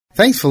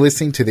Thanks for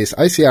listening to this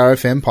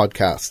OCRFM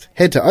podcast.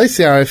 Head to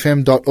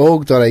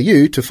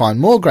ocrfm.org.au to find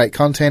more great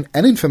content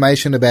and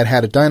information about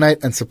how to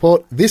donate and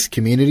support this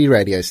community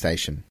radio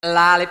station.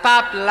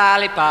 Lollipop,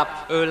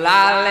 lollipop, ooh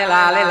lolly,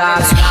 lolly,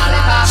 lolly.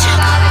 Lollipop,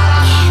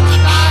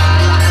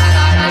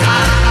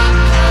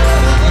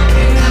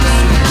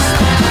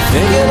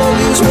 Thinking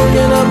of you's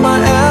working up my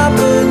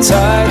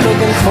appetite.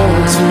 Looking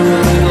forward to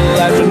a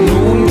little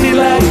afternoon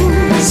delight.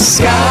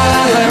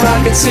 Sky like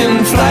rockets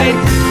in flight.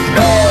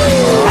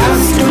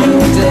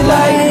 Afternoon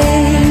delight.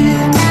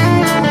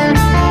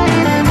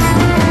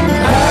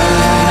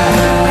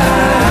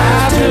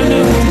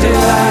 Afternoon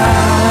delight.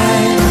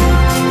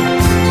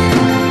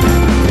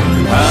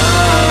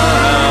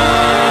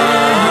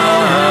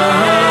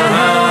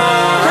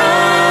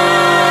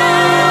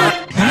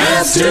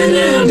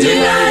 Afternoon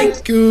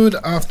delight. Good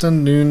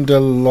afternoon,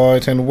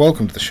 delight, and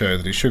welcome to the show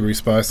that is sugary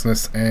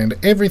spiciness and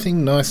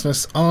everything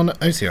niceness on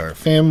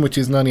OCRFM, which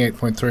is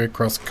 98.3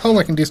 across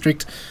Colac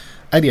District,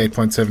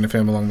 88.7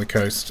 FM along the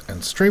coast,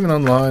 and streaming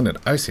online at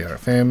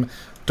ocrfm.org.au.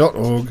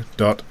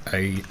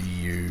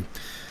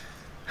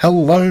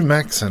 Hello,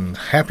 Max, and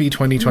happy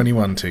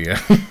 2021 to you.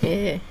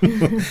 Yeah.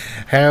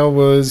 How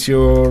was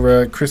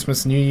your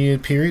Christmas New Year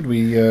period?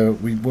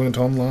 We weren't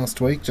on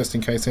last week, just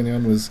in case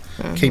anyone was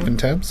keeping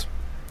tabs.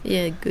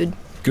 Yeah, good.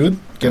 Good?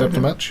 Get up to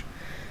much?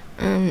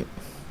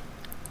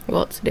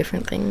 Lots of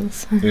different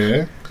things.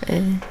 Yeah?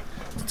 Yeah.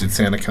 Did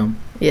Santa come?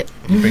 Yep.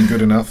 You've been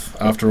good enough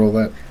after all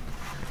that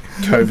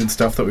COVID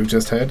stuff that we've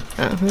just had?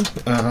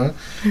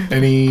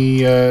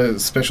 Any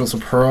special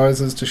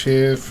surprises to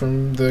share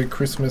from the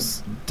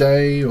Christmas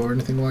day or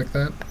anything like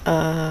that?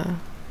 I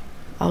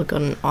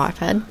got an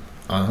iPad.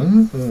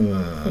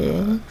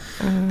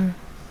 Yeah.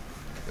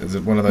 Is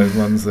it one of those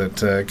ones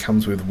that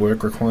comes with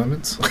work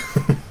requirements?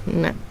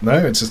 No.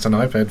 No, it's just an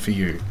iPad for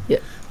you.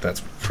 Yep.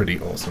 That's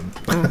pretty awesome.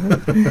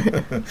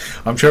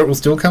 I'm sure it will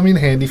still come in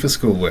handy for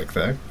schoolwork,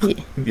 though. Yeah.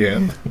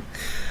 Yeah.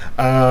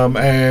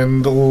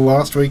 And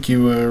last week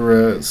you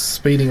were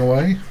speeding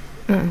away.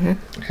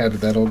 How did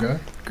that all go?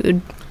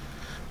 Good.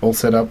 All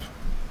set up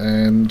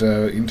and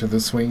into the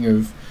swing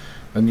of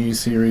a new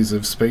series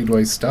of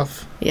Speedway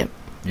stuff? Yep.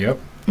 Yep.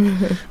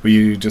 Were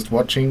you just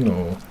watching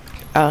or...?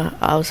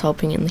 I was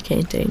helping in the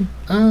canteen.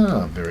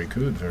 Ah, very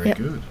good, very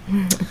good.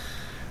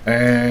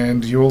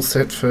 And you all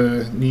set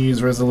for New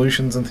Year's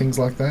resolutions and things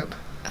like that?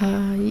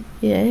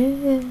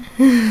 Yeah.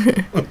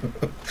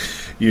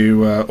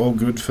 You all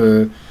good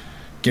for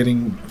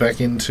getting back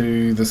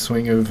into the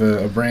swing of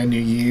a brand new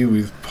year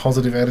with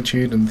positive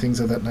attitude and things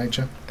of that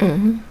nature?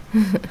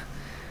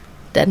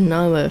 Dad and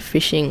I were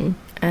fishing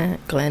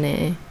at Glen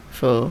Eyre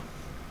for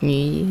New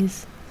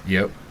Year's.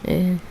 Yep.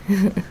 Yeah.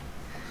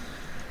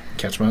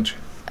 Catch much?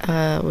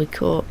 We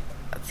caught,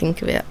 I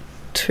think, about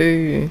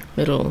 2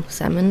 little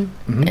salmon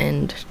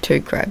and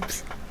 2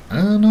 crabs.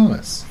 Ah,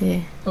 nice.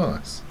 Yeah.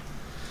 Nice.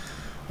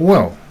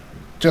 Well,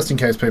 just in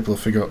case people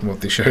have forgotten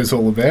what this show's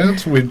all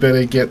about, we'd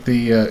better get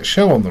the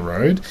show on the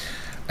road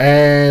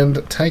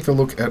and take a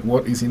look at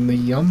what is in the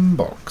Yum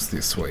Box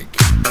this week.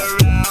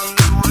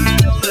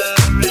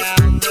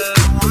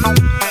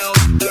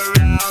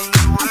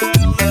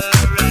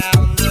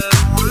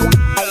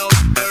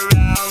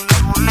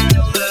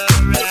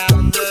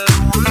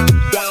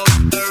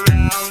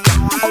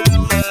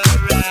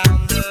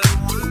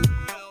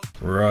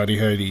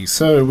 Righty-ho-dy.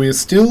 So we're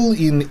still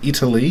in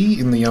Italy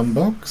in the Yum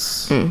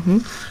Box.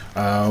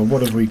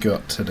 What have we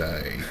got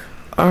today?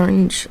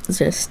 Orange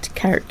zest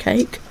carrot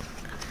cake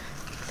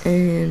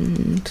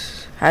and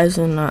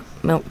hazelnut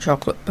milk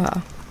chocolate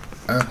bar.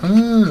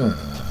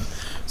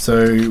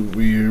 So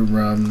we're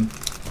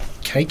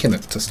caking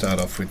it to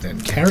start off with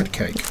then. Carrot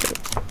cake.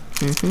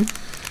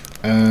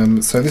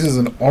 So this is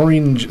an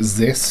orange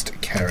zest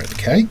carrot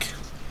cake.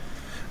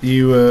 Are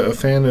you a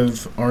fan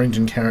of orange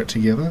and carrot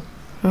together?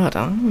 I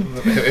don't.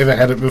 Ever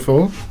had it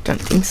before?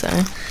 Don't think so.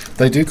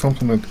 They do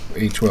complement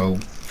each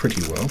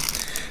pretty well.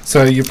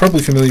 So you're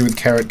probably familiar with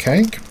carrot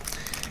cake,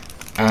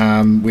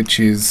 which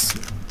is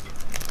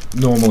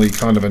normally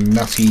kind of a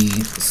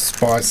nutty,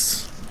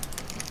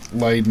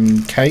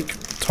 spice-laden cake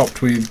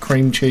topped with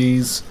cream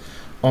cheese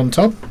on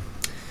top.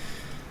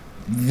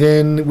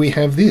 Then we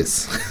have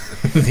this,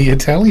 the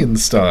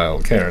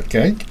Italian-style carrot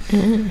cake.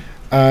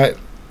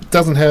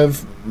 Doesn't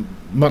have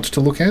much to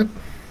look at.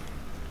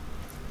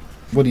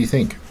 What do you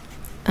think?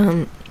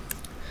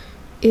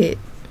 It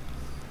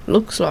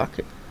looks like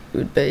it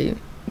would be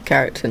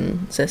carrot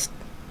and zest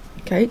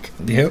cake.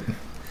 Yep.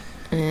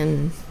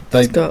 And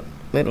it's got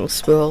little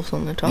swirls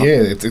on the top.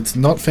 Yeah, it's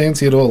not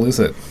fancy at all, is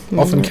it?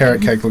 Often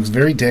carrot cake looks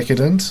very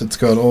decadent. It's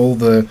got all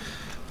the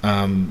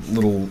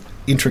little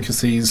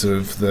intricacies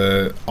of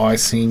the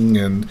icing,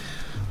 and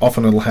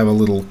often it'll have a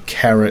little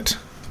carrot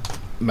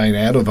made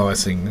out of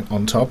icing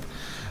on top.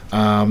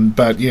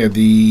 But yeah,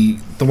 the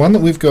one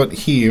that we've got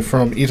here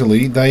from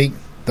Italy, they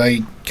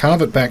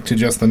carve it back to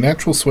just the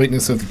natural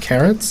sweetness of the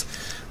carrots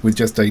with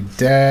just a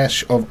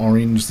dash of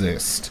orange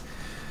zest.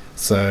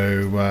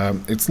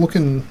 So it's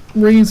looking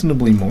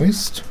reasonably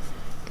moist.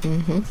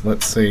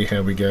 Let's see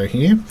how we go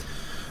here.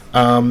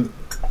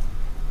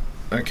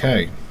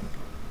 Okay,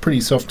 pretty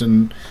soft,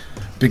 and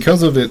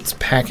because of its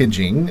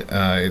packaging,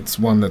 it's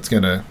one that's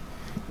going to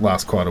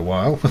last quite a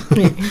while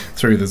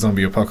through the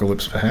zombie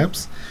apocalypse,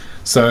 perhaps.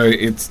 So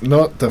it's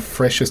not the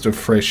freshest of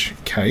fresh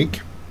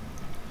cake.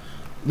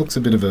 Looks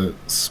a bit of a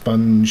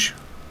sponge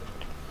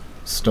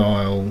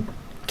style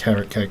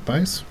carrot cake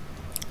base.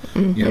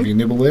 You have your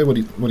nibble there. What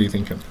are you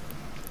thinking?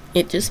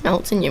 It just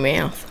melts in your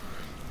mouth.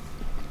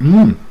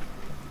 It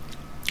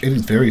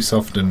is very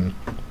soft and,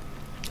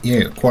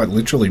 yeah, quite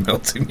literally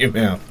melts in your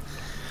mouth.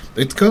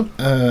 It's got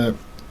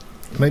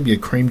maybe a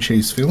cream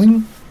cheese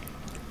filling,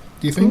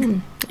 do you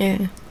think?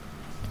 Yeah.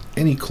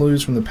 Any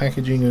clues from the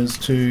packaging as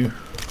to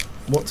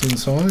what's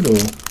inside, or?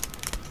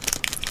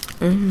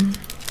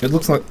 It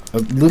looks like a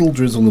little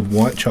drizzle of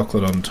white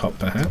chocolate on top,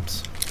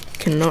 perhaps.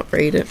 Cannot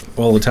read it.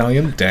 All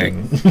Italian?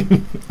 Dang.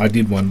 I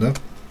did wonder.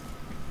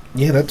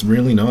 Yeah, that's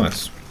really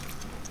nice.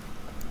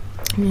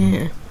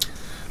 Yeah.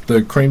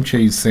 The cream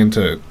cheese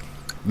centre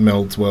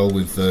melds well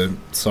with the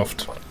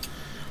soft...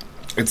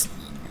 It's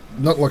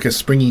not like a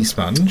springy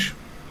sponge,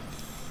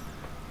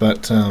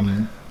 but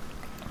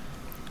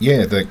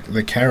yeah,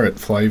 the carrot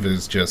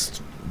flavour's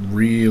just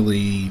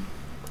really...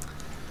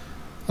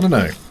 I don't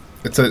know.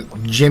 It's a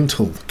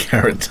gentle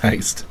carrot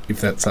taste, if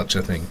that's such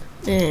a thing.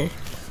 Yeah.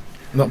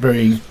 Not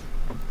very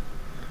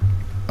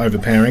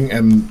overpowering,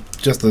 and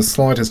just the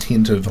slightest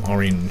hint of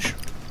orange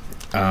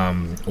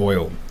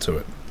oil to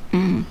it.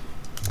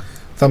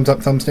 Thumbs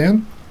up, thumbs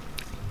down?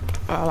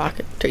 I like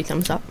it. 2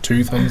 thumbs up.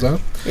 2 thumbs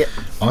up? Yep.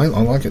 I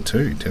like it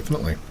too,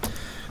 definitely.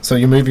 So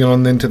you're moving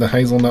on then to the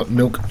hazelnut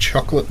milk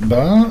chocolate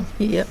bar.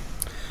 Yep.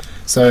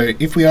 So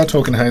if we are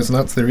talking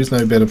hazelnuts, there is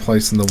no better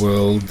place in the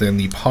world than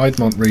the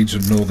Piedmont region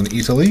of northern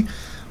Italy.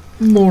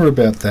 More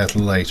about that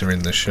later in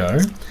the show.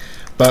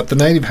 But the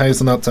native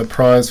hazelnuts are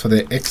prized for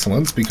their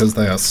excellence because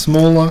they are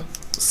smaller,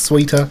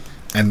 sweeter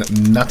and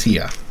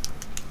nuttier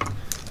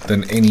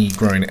than any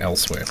grown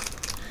elsewhere.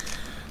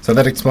 So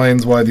that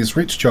explains why this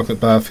rich chocolate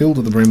bar filled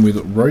to the brim with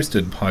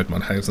roasted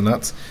Piedmont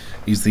hazelnuts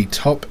is the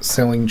top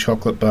selling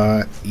chocolate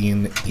bar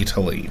in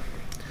Italy.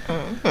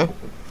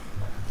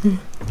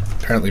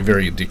 Apparently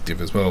very addictive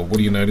as well. What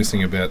are you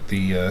noticing about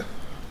the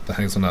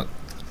hazelnut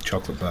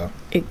chocolate bar?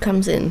 It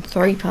comes in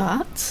 3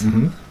 parts.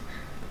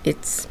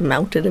 It's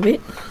melted a bit.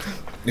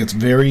 It's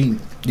very,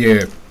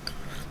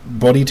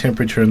 body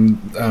temperature and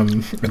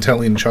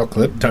Italian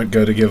chocolate don't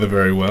go together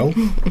very well.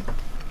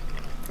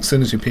 As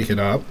soon as you pick it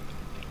up,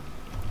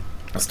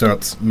 it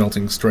starts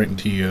melting straight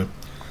into your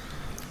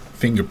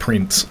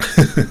fingerprints.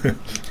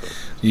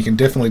 You can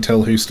definitely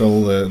tell who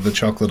stole the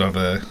chocolate of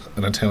an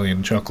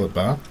Italian chocolate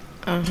bar.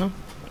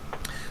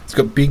 It's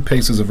got big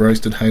pieces of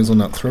roasted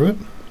hazelnut through it.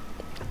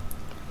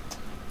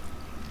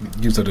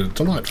 Gives it a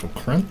delightful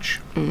crunch.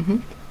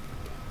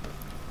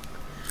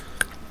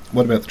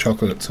 What about the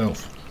chocolate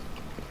itself?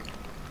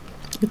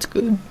 It's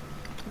good.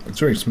 It's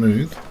very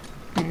smooth.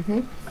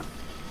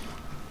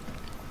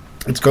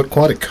 It's got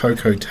quite a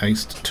cocoa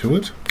taste to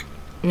it.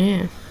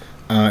 Yeah.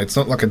 It's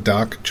not like a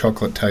dark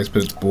chocolate taste,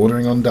 but it's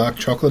bordering on dark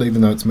chocolate,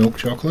 even though it's milk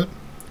chocolate.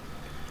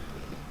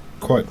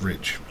 Quite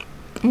rich.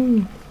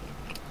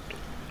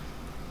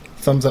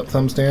 Thumbs up,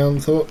 thumbs down,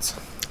 thoughts?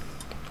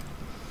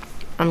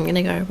 I'm going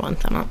to go 1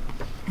 thumb up.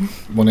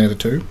 1 out of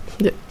 2?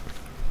 Yep.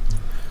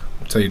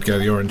 So you'd go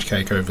the orange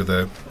cake over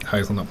the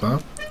hazelnut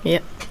bar?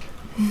 Yep.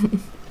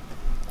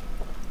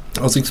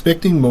 I was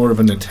expecting more of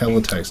a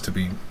Nutella taste, to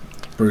be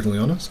brutally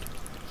honest,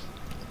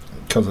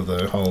 because of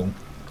the whole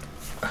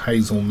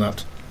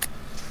hazelnut.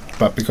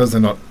 But because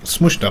they're not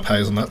smushed up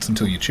hazelnuts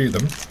until you chew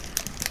them,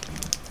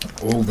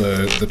 all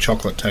the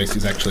chocolate taste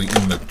is actually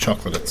in the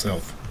chocolate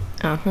itself.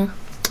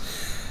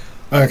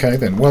 Okay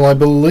then. Well, I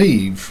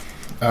believe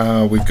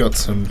we've got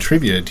some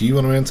trivia. Do you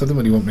want to answer them,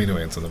 or do you want me to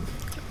answer them?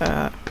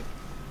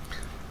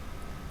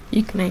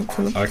 You can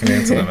answer them. I can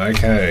answer them.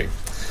 Okay.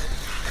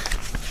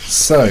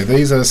 So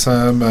these are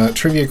some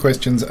trivia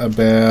questions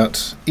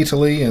about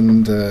Italy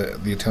and the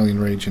Italian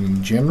region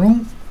in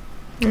general.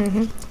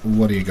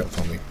 What do you got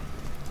for me?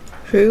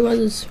 Who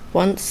was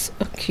once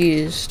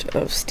accused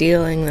of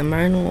stealing the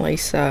Mona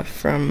Lisa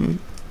from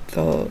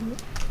the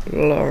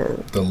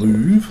Louvre?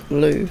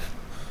 Louvre.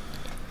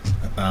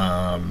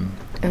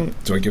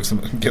 Do I get some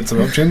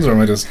options, or am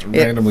I just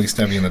randomly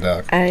stabbing in the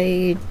dark?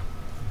 A.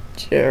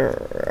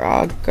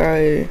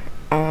 Gerardo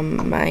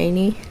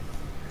Armani.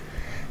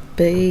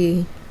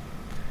 B.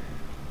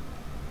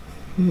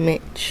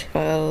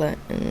 Michelangelo?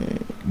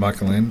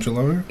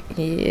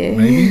 Yeah.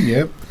 Maybe,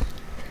 yep.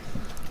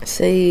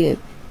 C.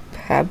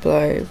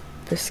 Pablo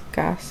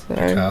Picasso.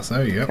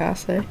 Yep.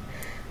 Picasso.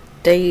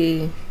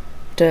 D.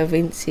 Da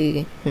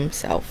Vinci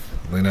himself.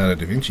 Leonardo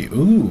da Vinci.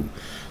 Ooh.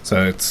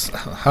 So it's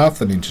half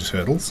the Ninja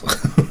Turtles.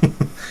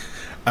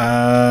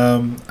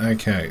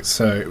 Okay,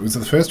 so was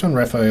the first one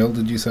Raphael,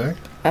 did you say?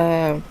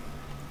 They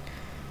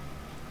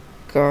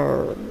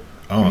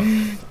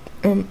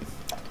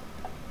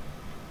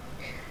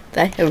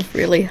have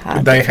really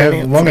hard. They have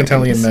long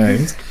Italian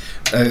names.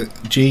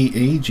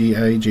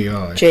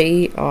 G-E-G-A-G-I.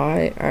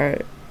 G-I-O-R-G-I-O.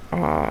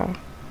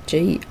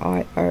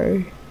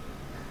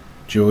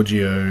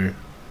 Giorgio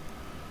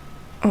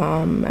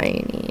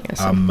Armani or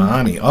something.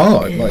 Armani.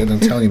 Oh, like an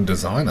Italian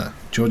designer.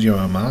 Giorgio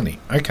Armani.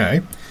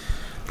 Okay.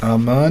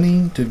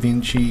 Armani, Da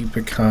Vinci,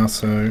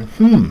 Picasso.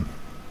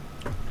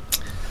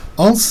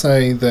 I'll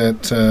say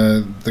that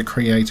the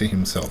creator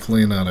himself,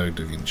 Leonardo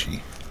da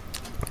Vinci.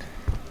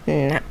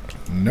 No,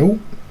 Nope.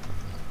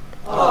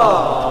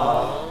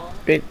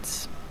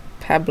 it's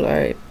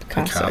Pablo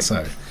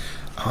Picasso.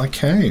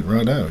 Okay,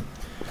 righto.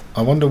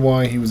 I wonder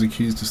why he was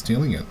accused of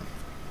stealing it.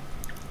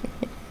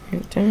 I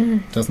don't know.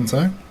 Doesn't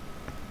say?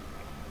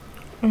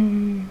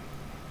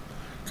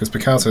 Because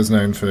Picasso's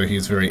known for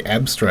his very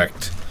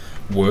abstract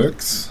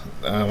works.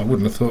 I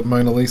wouldn't have thought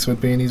Mona Lisa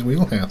would be in his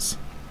wheelhouse.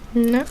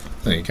 No.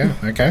 There you go.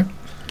 Okay.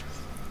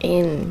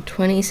 In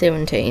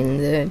 2017,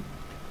 the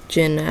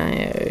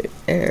Genao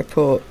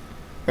airport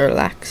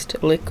relaxed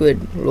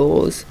liquid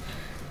laws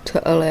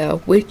to allow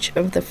which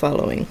of the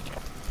following?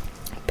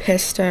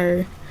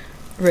 Pesto,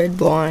 red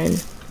wine,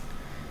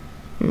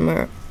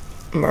 Mariara,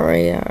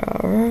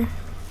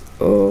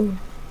 or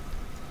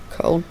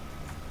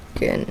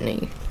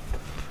Colgeni?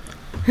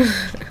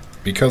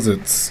 Because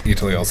it's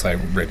Italy, I'll say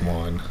red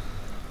wine.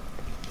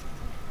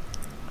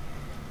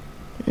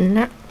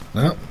 No.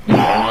 No.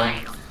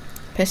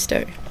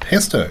 Pesto.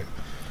 Pesto.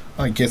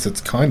 I guess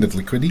it's kind of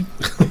liquidy.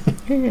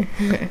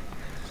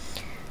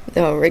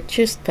 The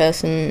richest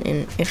person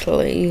in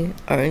Italy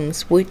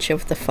owns which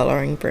of the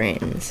following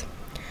brands?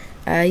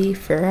 A.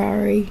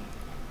 Ferrari,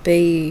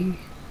 B.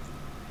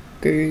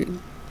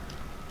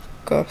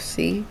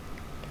 Gossi,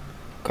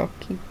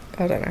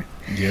 I don't know.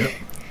 Yep.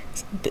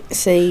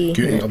 C.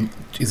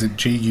 Is it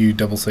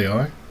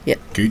Gucci? Yep.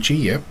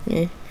 Gucci, yep.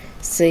 Yeah.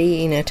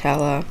 C.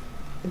 Nutella,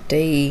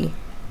 D.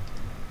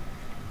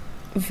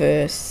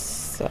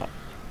 Versace?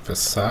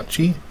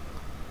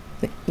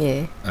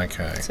 Yeah.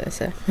 Okay.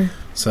 So.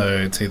 So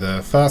it's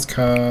either fast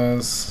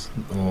cars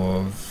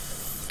or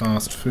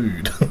fast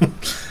food.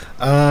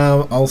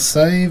 I'll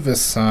say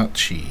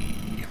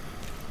Versace.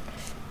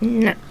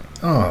 No.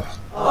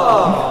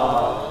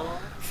 Oh,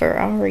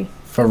 Ferrari.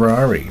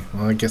 Ferrari.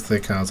 Well, I guess their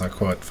cars are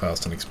quite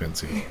fast and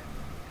expensive.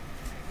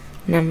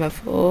 Number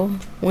 4.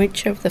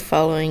 Which of the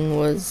following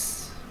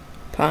was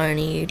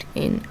pioneered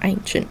in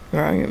ancient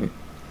Rome?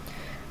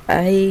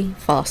 A.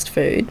 Fast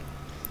food,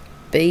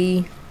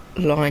 B.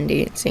 Line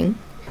dancing,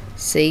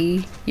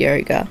 C.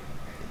 Yoga,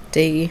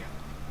 D.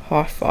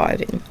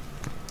 High-fiving.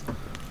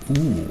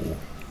 Ooh.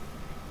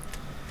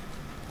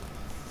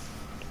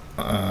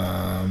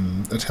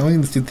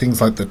 Italians did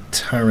things like the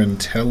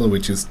tarantella,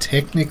 which is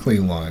technically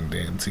line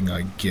dancing,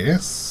 I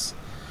guess,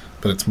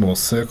 but it's more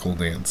circle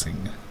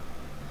dancing.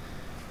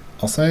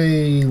 I'll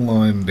say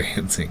line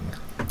dancing.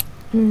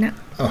 No.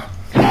 Oh,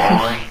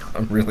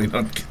 I'm really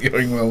not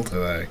going well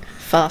today.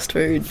 Fast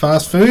food.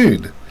 Fast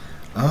food.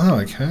 Oh,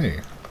 okay.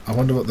 I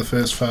wonder what the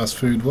first fast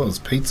food was.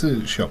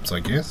 Pizza shops,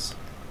 I guess.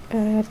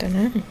 I don't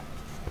know.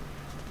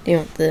 Do you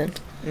want the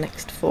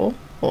next 4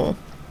 or?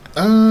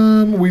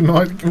 We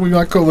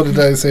might call it a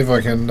day to see if I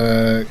can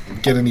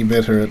get any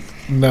better at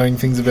knowing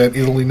things about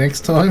Italy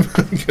next time,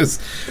 because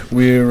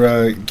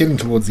we're getting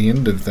towards the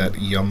end of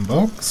that yum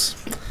box.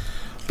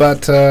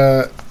 But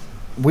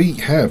we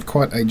have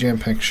quite a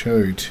jam-packed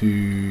show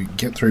to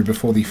get through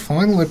before the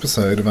final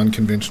episode of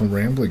Unconventional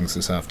Ramblings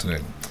this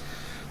afternoon.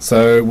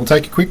 So we'll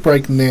take a quick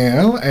break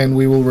now, and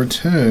we will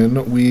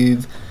return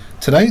with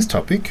today's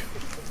topic,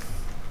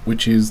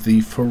 which is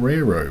the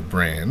Ferrero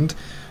brand.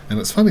 And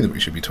it's funny that we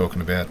should be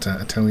talking about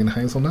Italian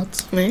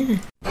hazelnuts. Yeah.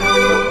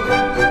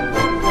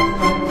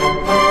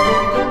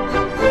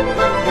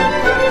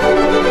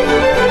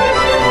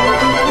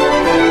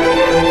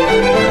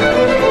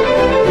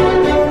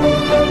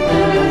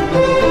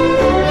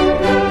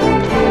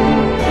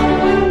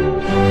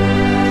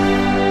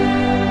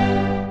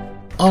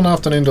 On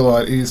Afternoon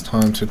Delight, it is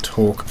time to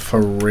talk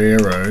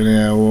Ferrero.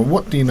 Now,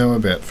 what do you know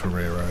about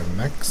Ferrero,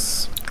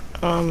 Max?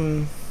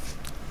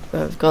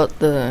 I've got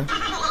the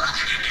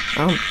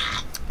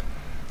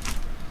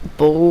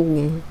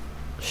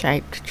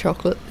ball-shaped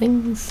chocolate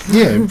things.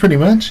 Yeah, pretty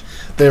much.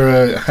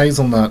 They're a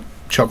hazelnut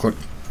chocolate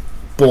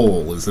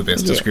ball is the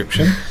best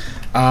description.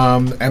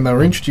 And they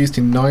were introduced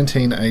in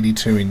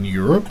 1982 in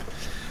Europe.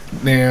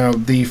 Now,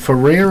 the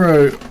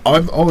Ferrero,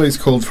 I've always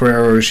called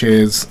Ferrero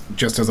Rochers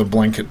just as a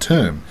blanket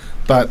term,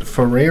 but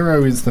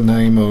Ferrero is the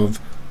name of,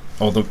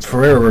 or the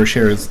Ferrero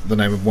Rocher is the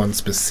name of one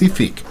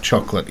specific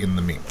chocolate in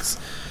the mix.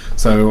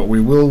 So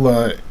we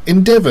will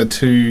endeavour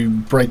to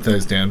break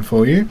those down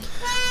for you.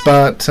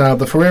 But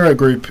the Ferrero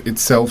Group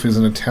itself is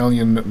an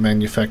Italian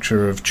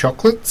manufacturer of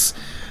chocolates,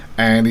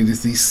 and it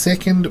is the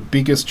second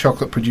biggest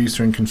chocolate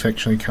producer and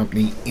confectionery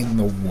company in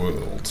the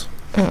world.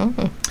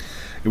 Oh.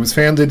 It was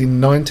founded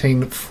in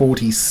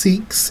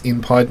 1946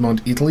 in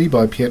Piedmont, Italy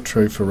by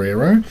Pietro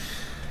Ferrero.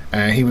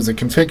 He was a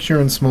confectioner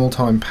and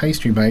small-time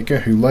pastry maker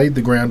who laid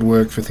the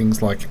groundwork for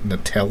things like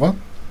Nutella.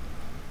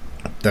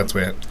 That's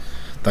where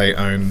they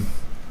own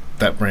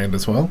that brand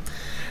as well.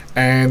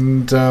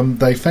 And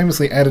they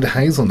famously added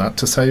hazelnut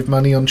to save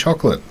money on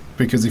chocolate,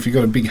 because if you've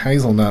got a big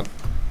hazelnut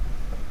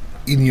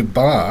in your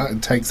bar,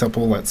 it takes up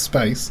all that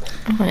space.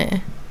 Oh, yeah.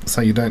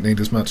 so you don't need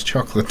as much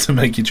chocolate to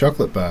make your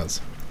chocolate bars.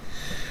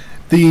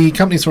 The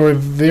company saw a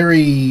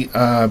very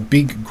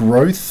big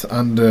growth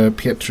under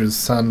Pietro's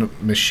son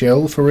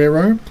Michel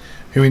Ferrero,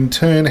 who in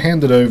turn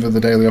handed over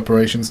the daily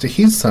operations to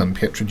his son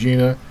Pietro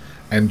Jr.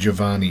 and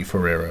Giovanni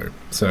Ferrero.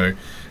 So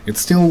it's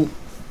still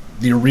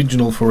the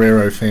original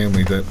Ferrero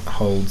family that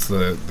holds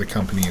the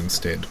company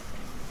instead.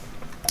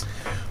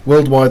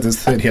 Worldwide there's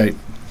 38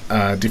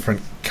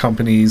 different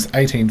companies,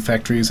 18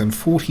 factories and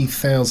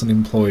 40,000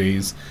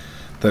 employees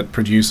that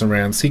produce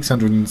around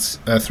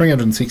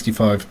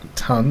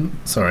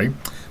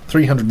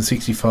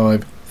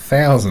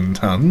 365,000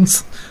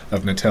 tonnes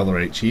of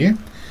Nutella each year.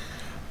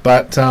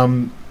 But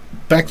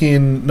back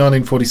in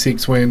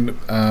 1946, when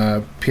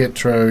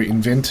Pietro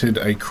invented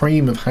a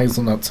cream of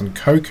hazelnuts and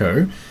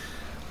cocoa,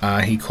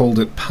 he called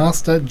it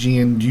pasta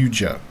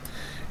gianduja.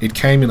 It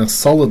came in a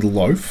solid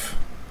loaf,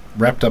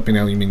 wrapped up in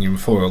aluminium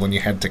foil, and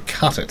you had to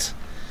cut it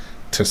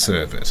to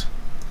serve it.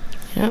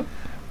 Yep.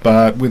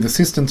 But with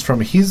assistance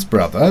from his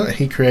brother,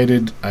 he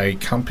created a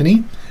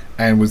company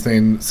and was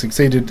then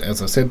succeeded,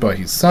 as I said, by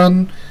his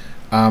son.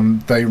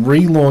 They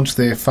relaunched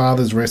their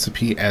father's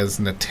recipe as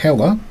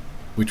Nutella,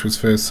 which was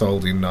first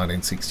sold in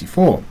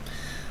 1964.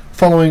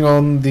 Following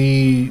on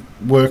the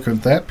work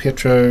of that,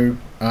 Pietro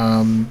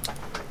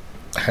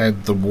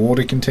had the war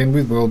to contend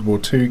with. World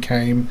War II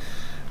came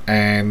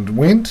and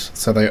went,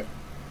 so they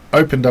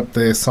opened up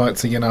their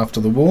sites again after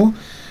the war.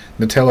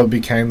 Nutella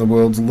became the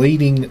world's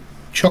leading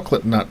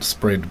chocolate nut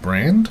spread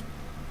brand.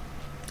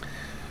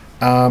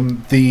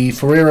 The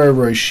Ferrero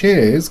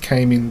Rochers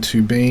came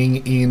into being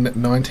in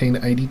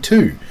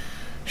 1982.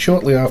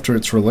 Shortly after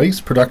its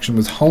release, production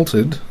was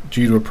halted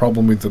due to a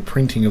problem with the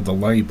printing of the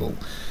label.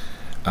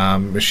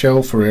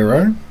 Michel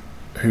Ferrero,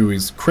 who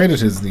is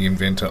credited as the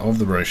inventor of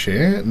the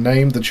Rocher,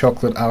 named the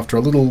chocolate after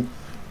a little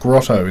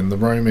grotto in the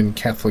Roman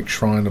Catholic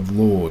Shrine of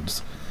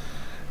Lourdes.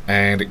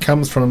 And it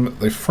comes from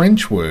the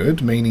French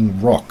word meaning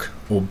rock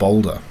or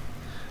boulder.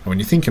 And when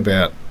you think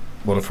about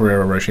what a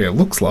Ferrero Rocher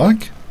looks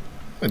like,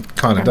 it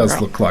kind of does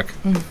look like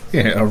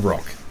a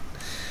rock.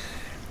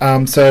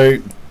 So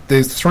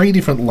there's 3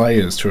 different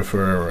layers to a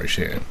Ferrero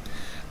Rocher.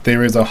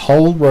 There is a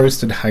whole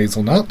roasted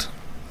hazelnut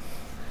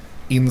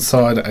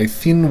inside a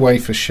thin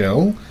wafer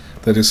shell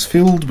that is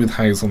filled with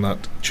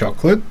hazelnut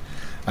chocolate,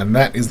 and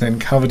that is then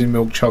covered in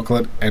milk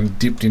chocolate and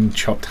dipped in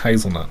chopped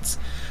hazelnuts.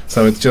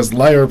 So it's just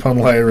layer upon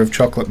layer of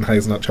chocolate and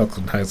hazelnut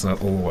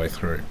all the way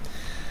through.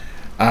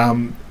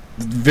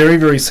 Very,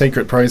 very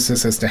secret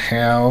process as to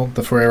how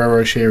the Ferrero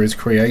Rocher is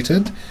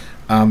created.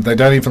 They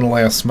don't even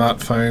allow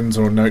smartphones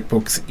or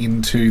notebooks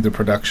into the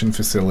production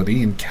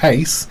facility in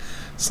case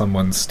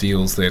someone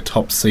steals their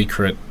top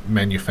secret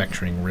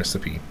manufacturing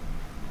recipe.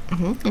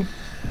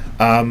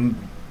 Mm-hmm.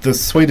 The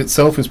sweet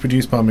itself is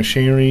produced by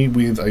machinery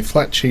with a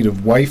flat sheet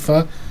of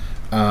wafer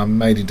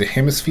made into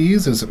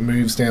hemispheres as it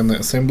moves down the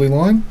assembly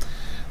line.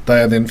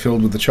 They are then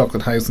filled with the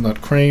chocolate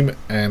hazelnut cream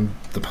and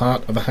the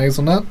part of a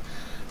hazelnut.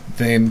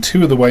 Then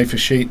 2 of the wafer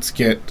sheets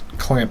get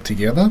clamped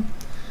together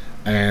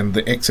and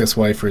the excess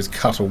wafer is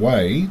cut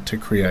away to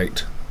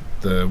create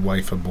the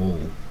wafer ball.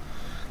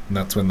 And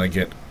that's when they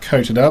get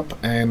coated up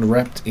and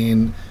wrapped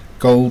in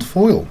gold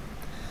foil.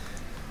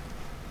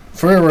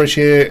 Ferrero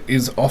Rocher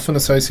is often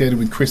associated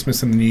with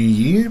Christmas and the New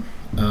Year.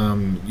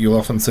 You'll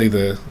often see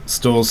the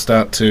stores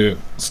start to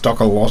stock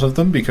a lot of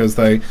them because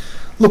they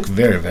look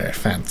very, very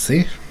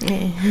fancy.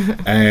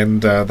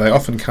 And they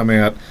often come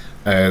out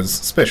as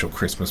special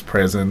Christmas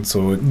presents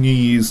or New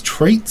Year's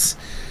treats.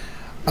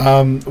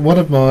 One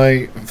of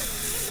my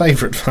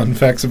favourite fun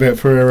facts about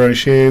Ferrero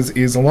Rochers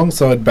is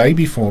alongside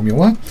baby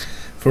formula,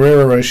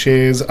 Ferrero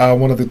Rochers are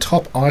one of the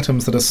top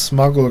items that are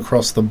smuggled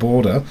across the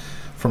border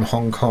from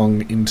Hong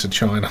Kong into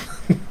China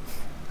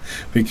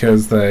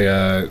because they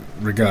are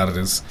regarded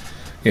as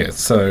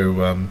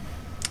so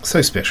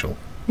special.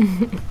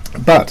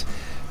 But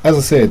as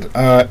I said,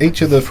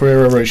 each of the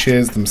Ferrero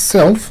Rochers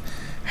themselves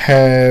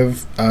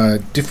have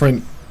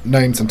different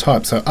names and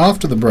types. So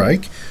after the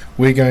break,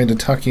 we're going to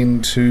tuck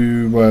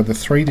into the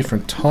 3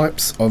 different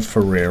types of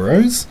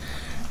Ferreros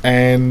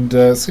and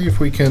see if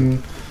we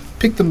can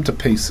pick them to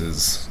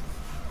pieces,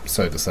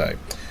 so to say.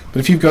 But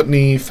if you've got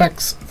any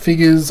facts,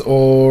 figures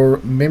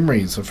or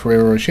memories of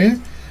Ferrero Rocher,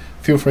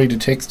 feel free to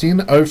text in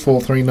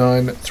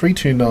 0439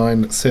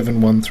 329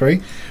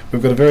 713.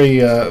 We've got a very,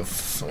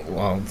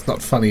 well, it's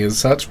not funny as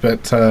such,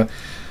 but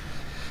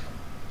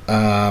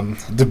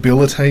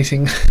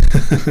debilitating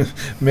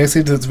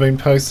message that's been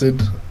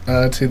posted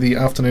to the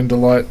Afternoon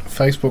Delight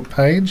Facebook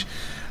page.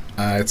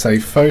 It's a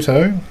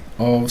photo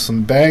of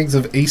some bags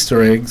of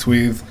Easter eggs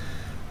with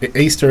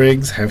Easter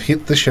eggs have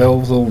hit the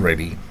shelves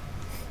already,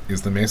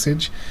 is the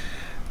message.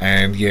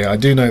 And yeah, I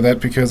do know that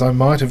because I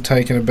might have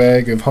taken a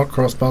bag of hot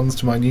cross buns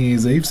to my New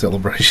Year's Eve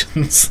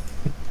celebrations.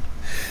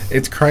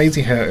 It's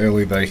crazy how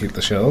early they hit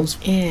the shelves.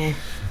 Yeah.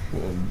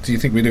 Well, do you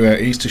think we do our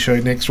Easter show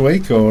next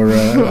week or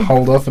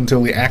hold off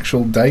until the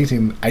actual date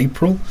in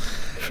April?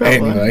 Probably.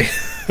 Anyway,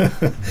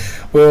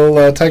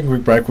 we'll take a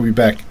quick break. We'll be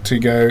back to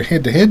go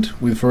head-to-head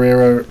with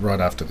Ferrero right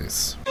after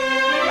this.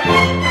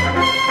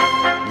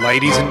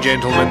 Ladies and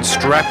gentlemen,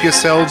 strap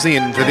yourselves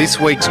in for this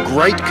week's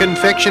great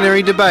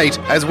confectionery debate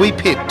as we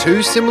pit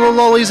two similar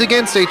lollies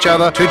against each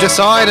other to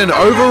decide an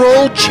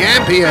overall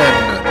champion.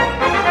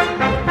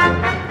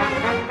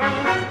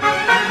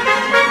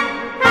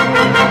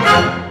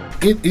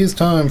 It is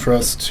time for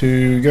us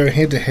to go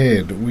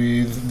head-to-head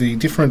with the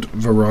different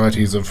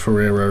varieties of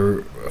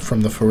Ferrero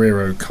from the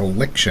Ferrero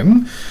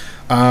collection.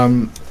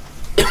 Now,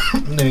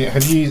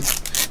 have you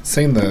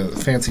seen the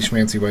fancy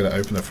schmancy way to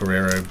open a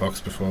Ferrero box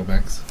before,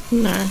 Max?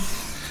 No.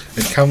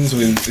 It comes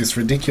with this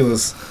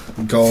ridiculous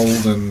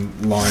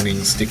golden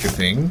lining sticker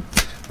thing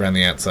around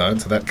the outside,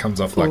 so that comes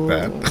off like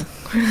that.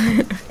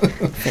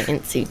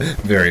 Fancy.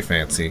 Very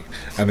fancy.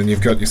 And then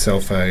you've got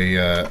yourself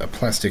a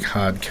plastic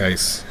hard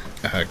case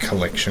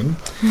collection.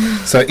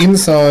 So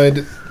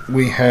inside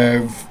we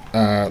have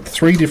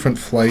 3 different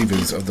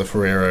flavours of the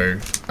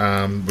Ferrero.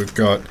 We've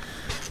got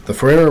the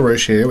Ferrero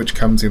Rocher, which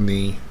comes in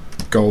the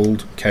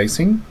gold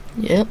casing.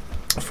 Yep.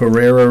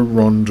 Ferrero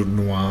Ronde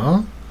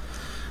Noir.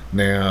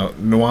 Now,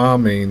 noir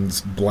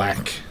means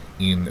black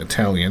in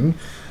Italian,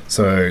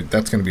 so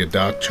that's going to be a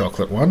dark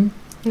chocolate one.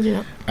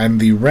 Yep. And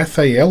the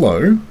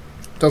Raffaello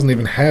doesn't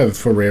even have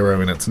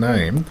Ferrero in its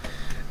name.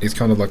 It's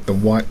kind of like the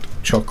white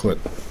chocolate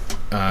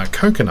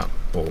coconut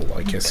ball,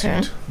 I guess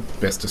you'd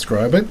best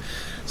describe it.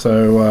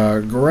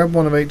 So grab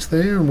one of each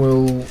there and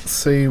we'll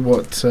see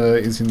what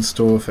is in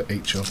store for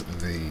each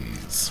of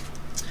these.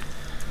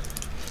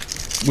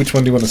 Which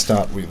one do you want to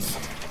start with?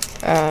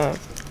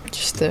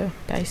 Just the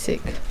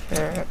basic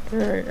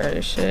Ferrero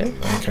Rocher.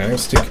 Okay, I'll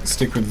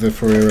stick with the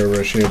Ferrero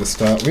Rocher to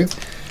start with.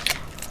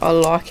 I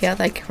like how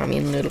they come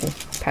in little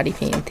patty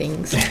pan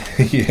things.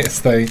 Yes,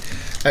 they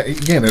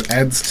again it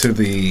adds to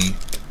the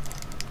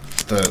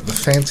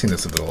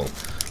fanciness of it all.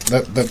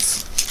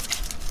 That's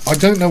I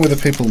don't know whether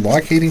people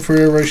like eating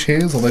Ferrero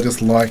Rochers or they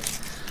just like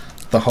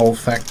the whole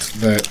fact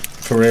that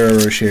Ferrero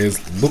Rochers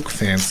look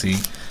fancy,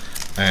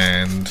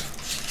 and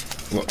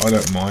well, I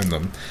don't mind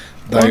them.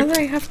 Why do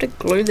they have to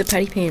glue the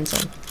patty pans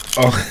on?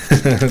 Oh,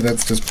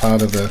 that's just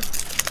part of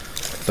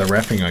the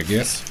wrapping, I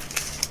guess.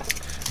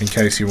 In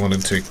case you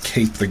wanted to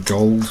keep the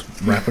gold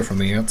wrapper from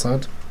the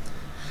outside.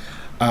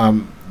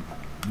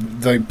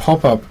 They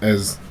pop up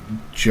as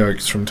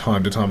jokes from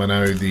time to time. I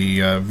know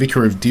the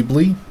Vicar of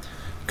Dibley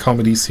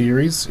comedy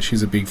series,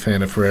 she's a big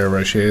fan of Ferrero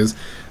Rochers,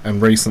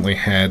 and recently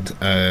had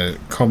a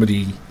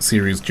comedy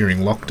series during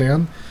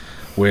lockdown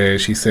where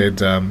she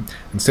said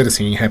instead of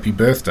singing Happy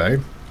Birthday,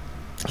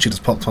 she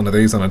just pops one of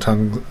these on her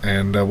tongue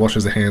and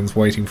washes her hands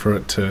waiting for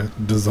it to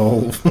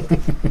dissolve.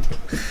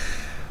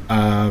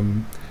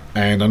 And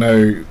I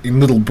know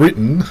in Little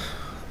Britain,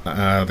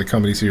 the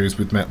comedy series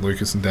with Matt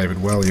Lucas and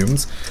David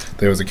Williams,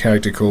 there was a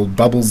character called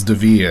Bubbles de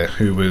Vere,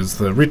 who was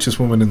the richest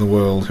woman in the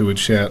world, who would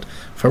shout,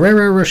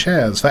 "Ferrero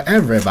Rochers for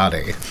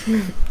everybody!"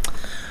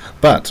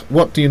 But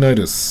what do you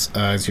notice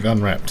as you've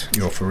unwrapped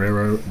your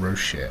Ferrero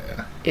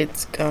Rocher?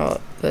 It's got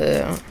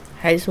the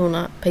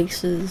hazelnut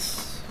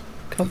pieces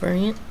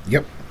covering it.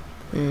 Yep.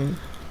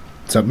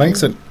 So it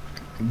makes it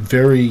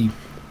very...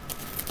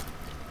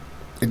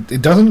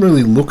 It doesn't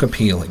really look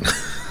appealing.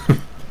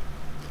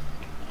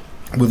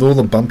 With all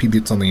the bumpy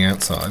bits on the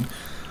outside.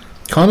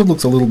 Kind of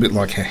looks a little bit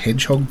like a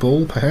hedgehog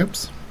ball,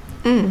 perhaps.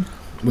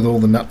 With all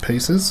the nut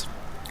pieces.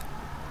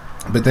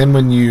 But then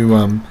when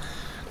you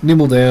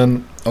nibble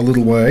down a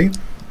little way,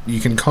 you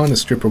can kind of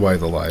strip away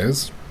the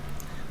layers.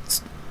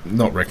 It's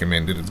not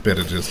recommended. It's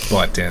better to just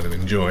bite down and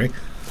enjoy.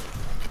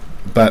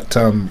 But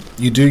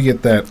you do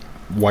get that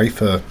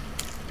wafer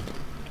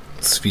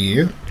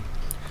sphere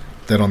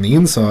that on the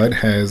inside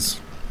has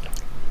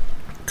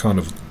kind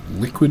of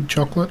liquid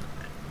chocolate.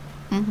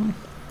 And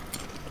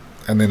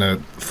then a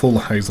full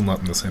hazelnut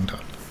in the centre.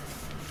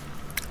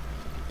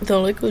 The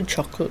liquid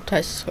chocolate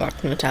tastes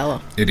like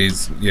Nutella. It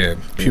is, yeah,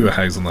 pure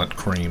hazelnut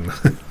cream.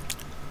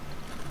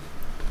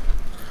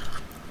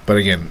 But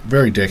again,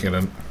 very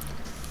decadent.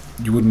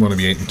 You wouldn't want to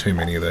be eating too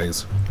many of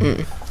these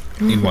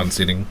in one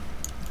sitting.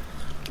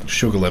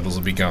 Sugar levels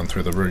would be going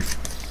through the roof.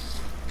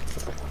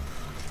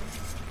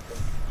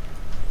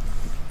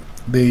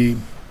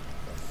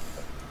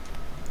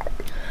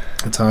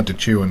 It's hard to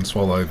chew and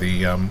swallow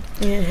the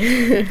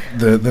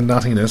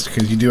nuttiness,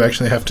 because you do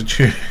actually have to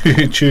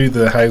chew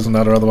the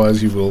hazelnut, or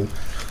otherwise you will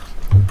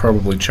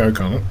probably choke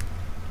on it.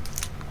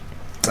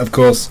 Of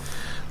course,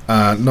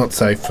 not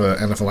safe for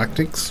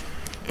anaphylactics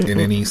in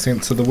any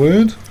sense of the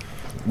word,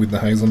 with the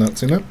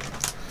hazelnuts in it.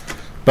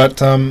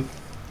 But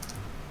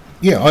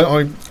yeah,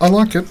 I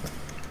like it.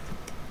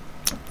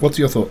 What's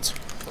your thoughts?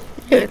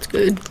 Yeah, it's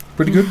good.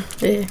 Pretty good?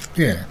 Yeah.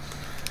 Yeah.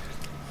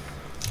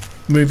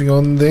 Moving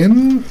on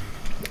then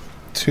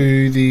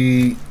to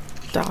the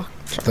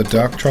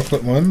dark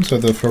chocolate one, so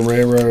the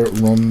Ferrero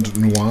Ronde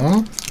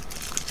Noir.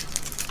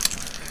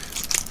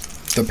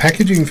 The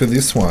packaging for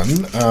this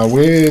one,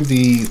 where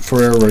the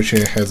Ferrero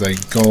Rocher has a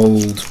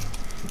gold,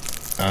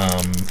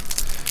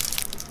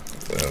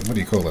 what do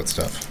you call that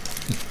stuff?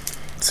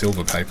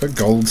 Silver paper,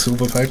 gold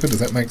silver paper, does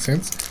that make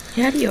sense?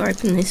 How do you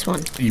open this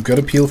one? You've got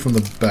to peel from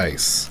the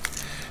base.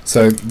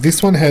 So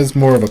this one has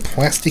more of a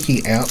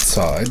plasticky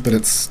outside, but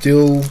it's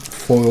still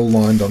foil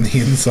lined on the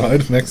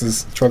inside. Max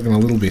is struggling a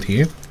little bit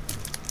here.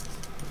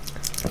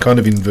 Kind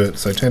of invert,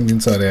 so turn it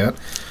inside out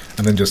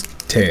and then just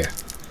tear.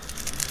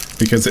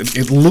 Because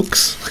it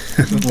looks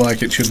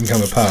like it shouldn't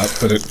come apart,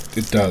 but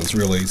it does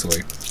real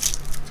easily.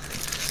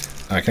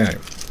 Okay.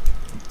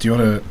 Do you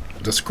want to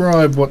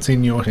describe what's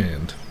in your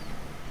hand?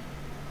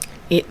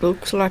 It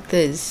looks like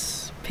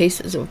there's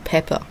pieces of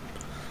pepper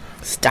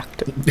stuck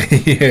to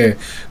it. Yeah,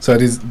 so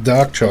it is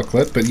dark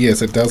chocolate, but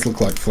yes, it does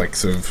look like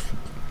flecks of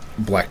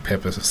black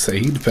pepper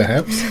seed,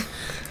 perhaps.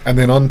 And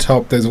then on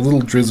top, there's a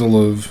little drizzle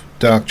of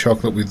dark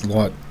chocolate with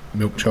light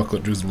milk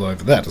chocolate drizzle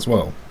over that as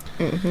well.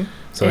 Mm-hmm.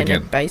 So and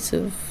again, a base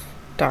of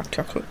dark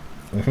chocolate.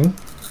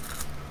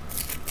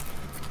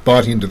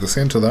 Bite into the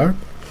centre though,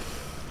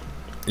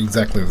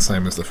 exactly the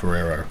same as the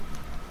Ferrero.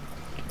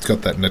 It's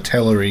got that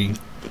Nutella-y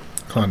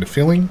kind of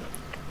filling.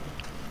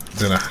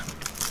 Then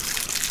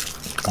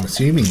I'm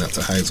assuming that's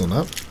a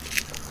hazelnut.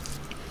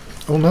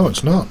 Oh no,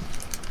 it's not.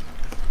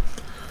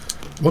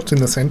 What's in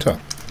the centre?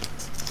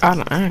 I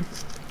don't know.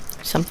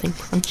 Something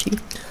crunchy.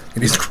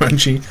 It is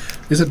crunchy.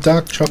 Is it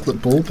dark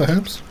chocolate ball,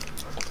 perhaps?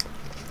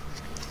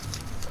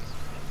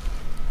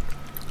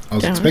 I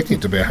was expecting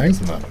it to be a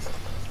hazelnut.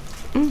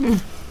 Mm-hmm.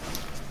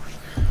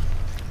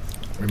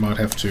 We might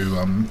have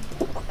to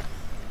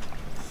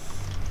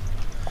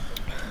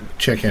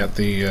check out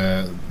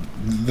the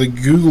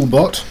Google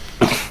bot.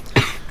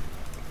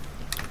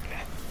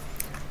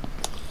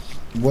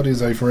 What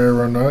is a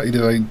Ferrero? No, it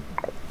is a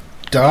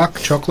dark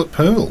chocolate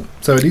pearl.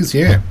 So it is,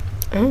 yeah.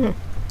 Mm.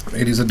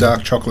 It is a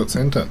dark chocolate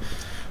centre,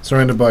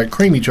 surrounded by a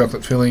creamy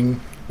chocolate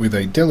filling with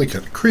a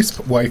delicate,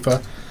 crisp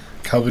wafer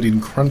covered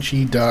in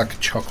crunchy, dark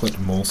chocolate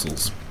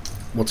morsels.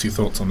 What's your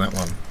thoughts on that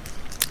one?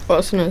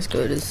 Wasn't as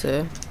good as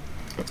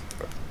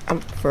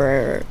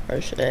Ferrero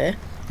Rocher.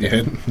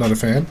 Yeah, not a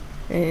fan?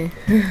 Yeah.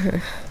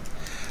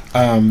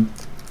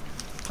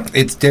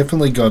 It's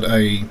definitely got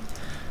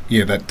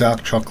that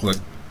dark chocolate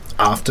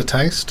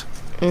aftertaste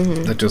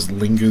that just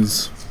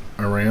lingers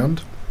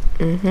around.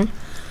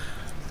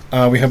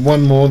 We have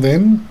one more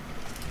then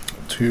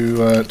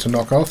to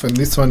knock off, and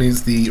this one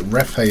is the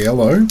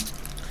Raffaello.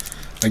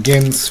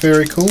 Again,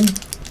 spherical,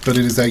 but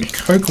it is a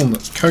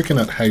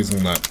coconut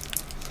hazelnut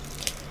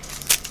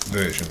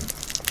version.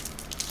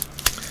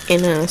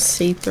 In a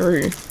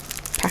see-through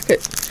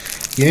packet.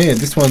 Yeah,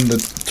 this one, the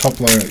top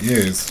layer,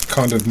 is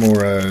kind of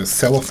more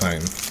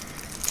cellophane.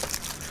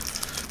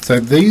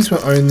 So these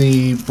were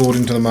only brought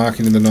into the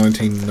market in the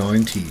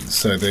 1990s,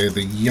 so they're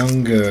the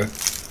younger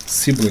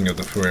sibling of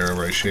the Ferrero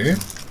Rocher.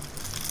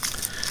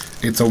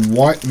 It's a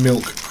white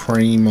milk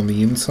cream on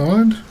the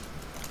inside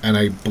and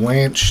a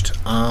blanched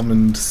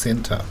almond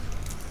centre.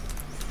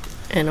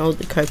 And all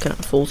the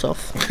coconut falls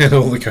off. And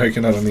all the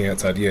coconut on the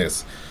outside,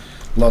 yes.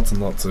 Lots and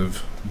lots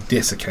of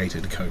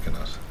desiccated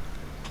coconut.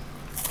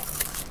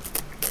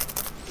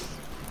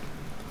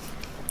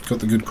 Got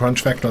the good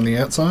crunch factor on the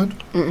outside.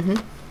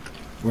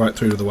 Right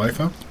through to the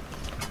wafer.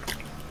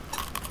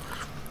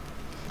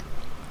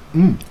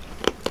 And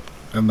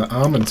the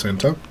almond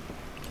centre.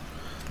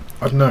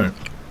 I don't know.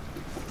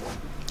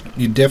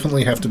 You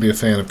definitely have to be a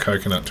fan of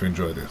coconut to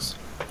enjoy this.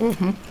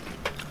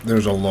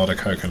 There's a lot of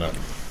coconut.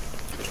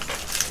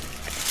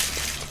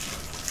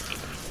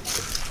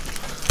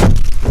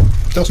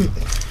 I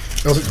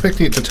was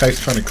expecting it to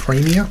taste kind of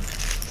creamier.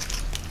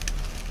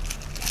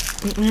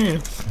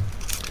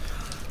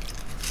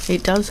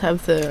 It does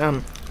have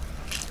the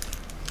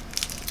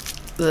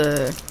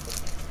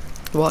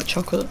white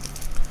chocolate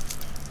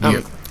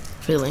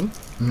filling.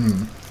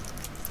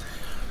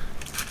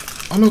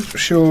 I'm not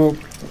sure.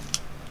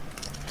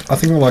 I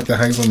think I like the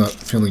hazelnut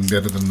filling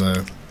better than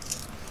the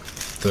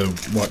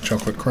white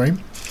chocolate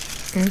cream.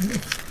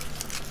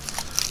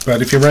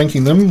 But if you're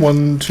ranking them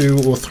 1,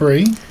 2, or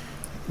 3,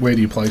 where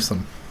do you place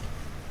them?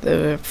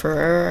 The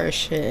Ferrero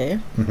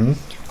Rocher.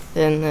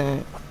 Then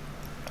the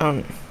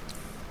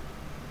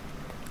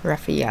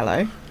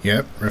Raffaello.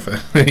 Yep,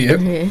 yep.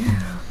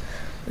 Yeah.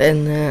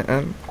 Then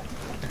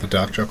The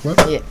dark chocolate.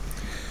 Yeah.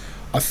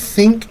 I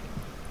think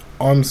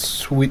I'm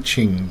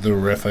switching the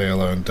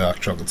Raffaello and dark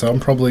chocolate. So I'm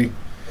probably...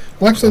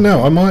 Well, actually,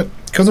 no. I might...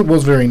 Because it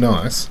was very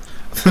nice,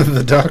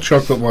 the dark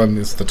chocolate one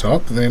is the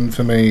top. Then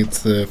for me,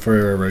 it's the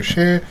Ferrero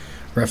Rocher.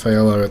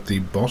 Raffaello at the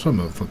bottom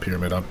of the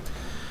pyramid.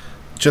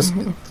 Just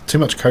too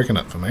much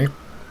coconut for me.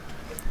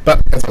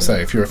 But, as I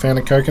say, if you're a fan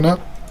of coconut,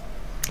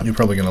 you're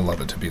probably going to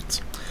love it to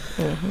bits.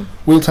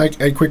 We'll take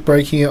a quick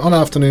break here on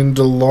Afternoon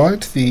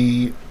Delight,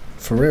 the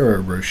Ferrero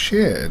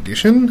Rocher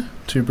edition,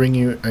 to bring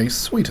you a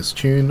sweetest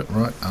tune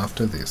right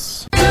after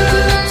this.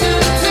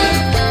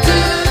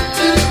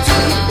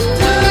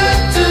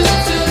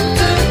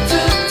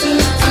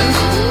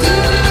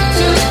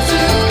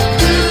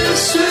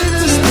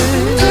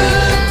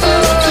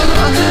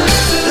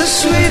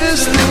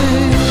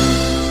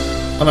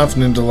 On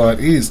Afternoon Delight,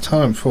 it is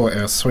time for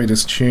our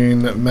sweetest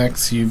tune.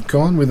 Max, you've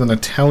gone with an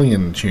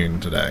Italian tune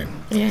today.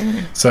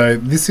 Yeah. So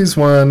this is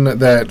one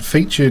that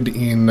featured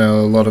in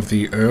a lot of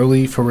the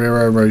early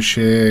Ferrero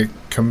Rocher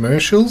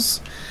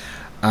commercials.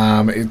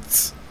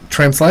 It's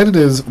translated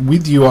as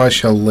 "With you I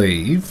shall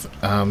leave."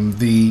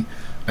 The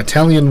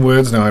Italian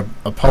words, now I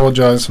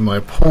apologise for my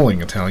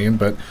appalling Italian,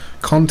 but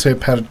 "Conte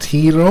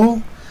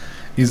partiro"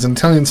 is an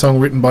Italian song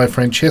written by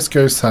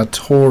Francesco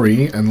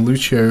Sartori and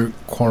Lucio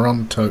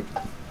Quarantoto.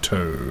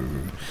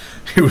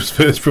 It was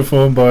first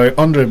performed by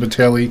Andrea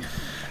Bocelli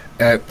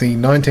at the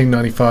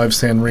 1995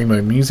 San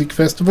Remo Music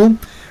Festival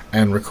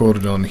and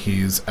recorded on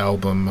his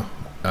album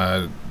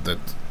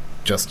that's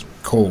just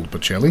called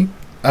Bocelli.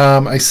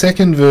 A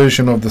second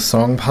version of the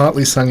song,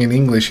 partly sung in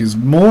English, is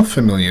more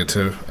familiar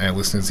to our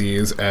listeners'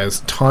 ears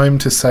as "Time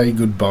to Say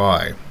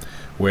Goodbye,"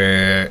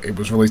 where it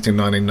was released in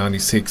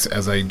 1996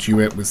 as a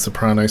duet with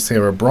soprano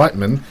Sarah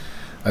Brightman,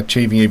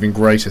 achieving even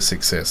greater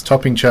success,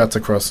 topping charts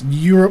across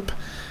Europe,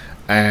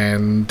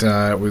 and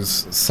it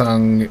was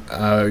sung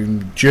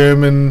in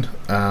German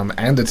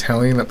and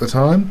Italian at the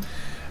time.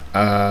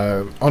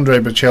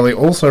 Andrea Bocelli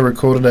also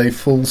recorded a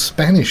full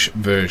Spanish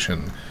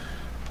version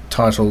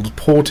titled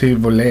 "Porte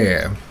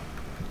Voler,"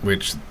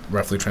 which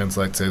roughly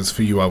translates as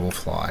 "For You I Will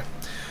Fly."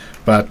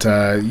 But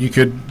you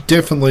could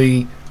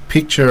definitely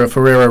picture a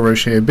Ferrero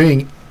Rocher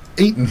being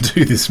eaten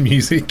to this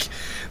music.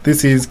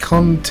 This is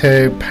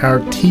 "Conte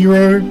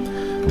partiro,"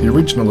 the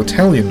original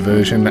Italian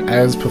version,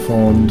 as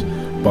performed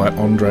by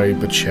Andrea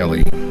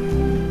Bocelli.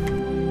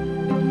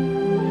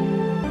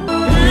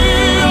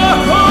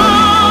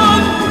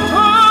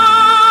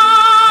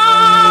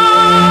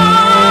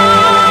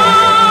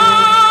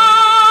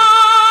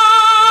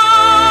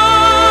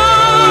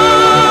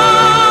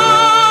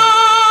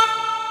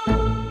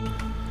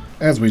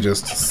 As we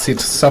just sit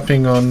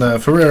supping on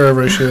Ferrero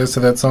Rochers to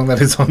that song, that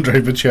is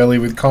Andrea Bocelli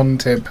with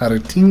 "Conte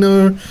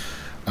partino,"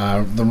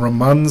 the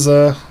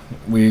romanza,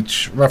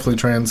 which roughly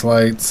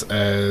translates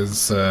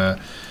as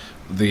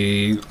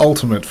the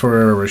ultimate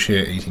Ferrero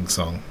Rocher eating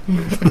song.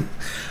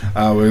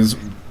 Was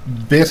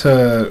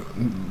better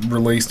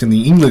released in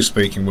the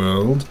English-speaking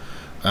world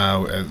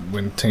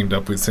when teamed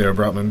up with Sarah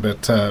Brightman,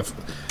 but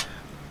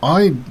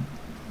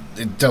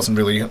it doesn't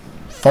really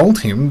fault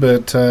him,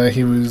 but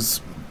he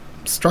was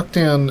struck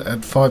down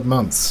at 5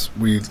 months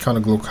with kind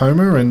of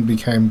glaucoma and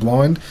became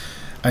blind,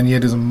 and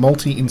yet is a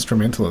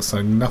multi-instrumentalist,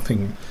 so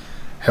nothing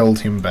held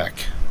him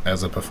back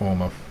as a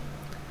performer.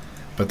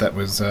 But that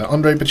was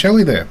Andrea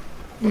Bocelli there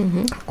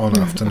on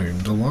Afternoon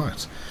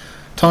Delight.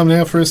 Time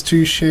now for us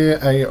to share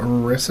a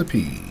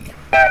recipe.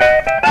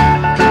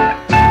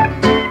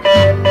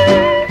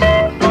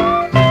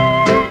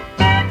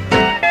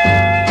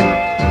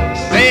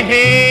 Say,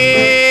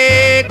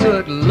 hey,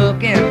 good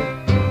looking,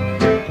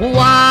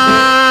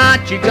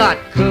 what you got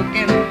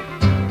cooking?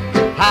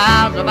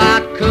 How's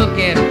about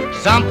cooking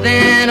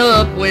something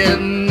up with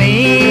me?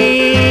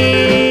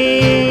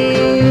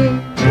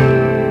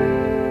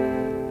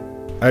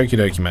 Okie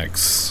dokie,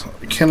 Max.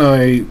 Can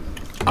I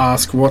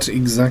ask what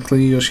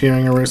exactly you're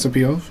sharing a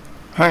recipe of?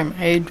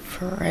 Homemade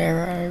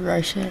Ferrero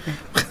Rocher.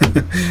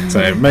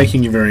 So,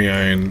 making your very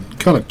own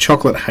kind of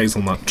chocolate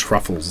hazelnut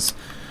truffles.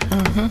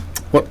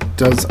 What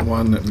does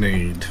one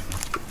need?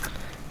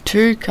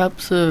 2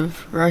 cups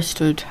of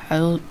roasted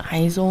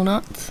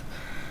hazelnuts,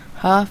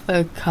 half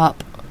a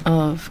cup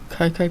of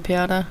cocoa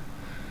powder,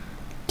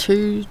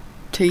 2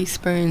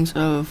 teaspoons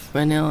of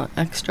vanilla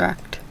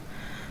extract,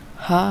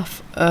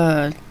 half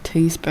a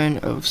teaspoon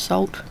of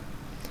salt,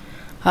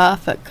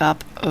 half a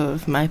cup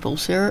of maple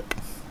syrup,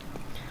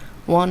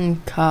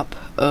 1 cup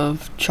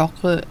of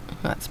chocolate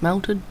that's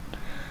melted,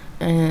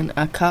 and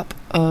a cup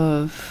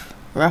of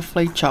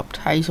roughly chopped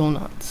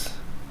hazelnuts.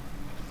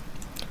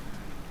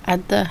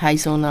 Add the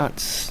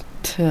hazelnuts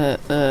to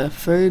the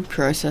food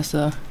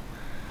processor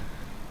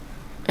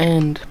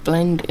and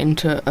blend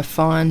into a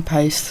fine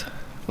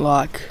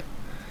paste-like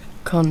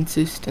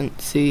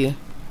consistency.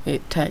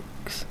 It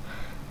takes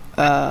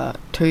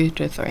 2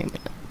 to 3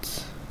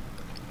 minutes.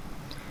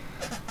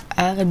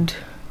 Add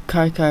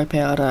cocoa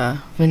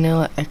powder,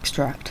 vanilla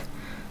extract,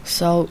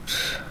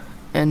 salt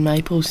and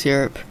maple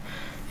syrup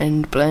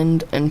and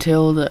blend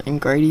until the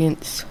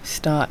ingredients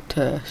start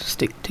to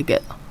stick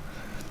together.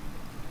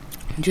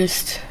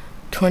 Just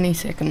 20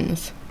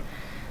 seconds.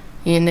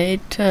 You need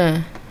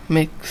to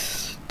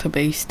mix to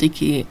be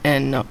sticky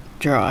and not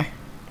dry.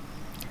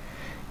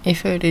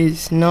 If it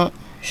is not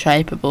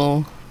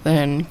shapeable,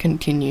 then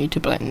continue to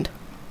blend.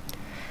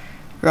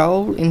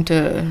 Roll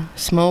into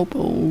small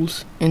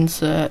balls,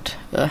 insert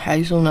the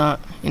hazelnut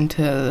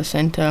into the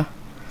center.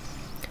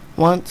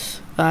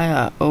 Once they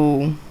are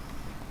all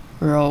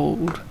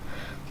rolled,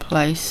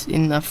 place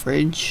in the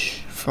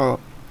fridge for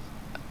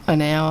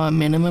an hour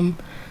minimum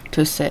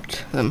to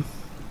set them.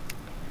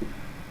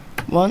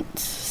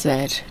 Once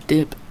set,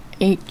 dip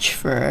each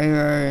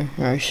Ferrero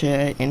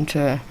Rocher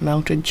into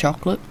melted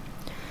chocolate.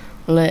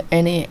 Let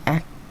any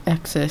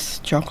excess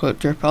chocolate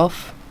drip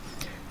off.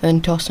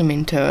 Then toss them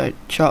into a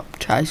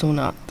chopped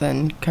hazelnut,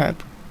 then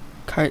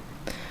coat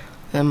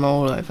them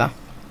all over.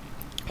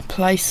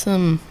 Place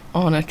them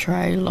on a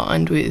tray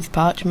lined with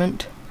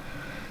parchment.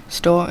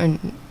 Store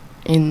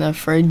in the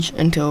fridge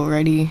until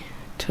ready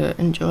to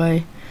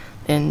enjoy.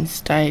 Then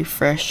stay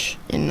fresh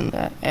in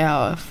the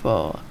hour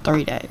for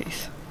 3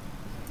 days.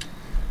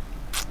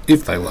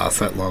 If they last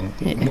that long.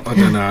 Yeah. I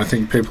don't know. I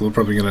think people are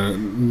probably going to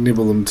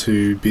nibble them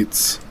to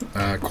bits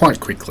quite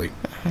quickly.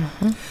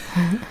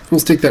 We'll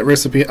stick that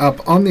recipe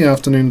up on the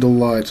Afternoon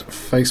Delight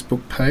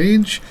Facebook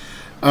page.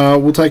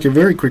 We'll take a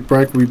very quick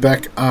break. We'll be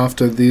back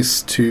after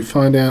this to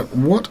find out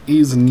what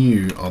is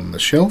new on the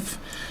shelf.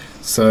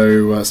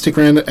 So stick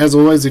around. As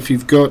always, if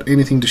you've got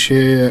anything to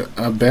share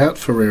about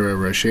Ferrero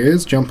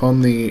Rochers, jump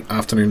on the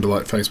Afternoon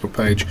Delight Facebook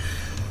page.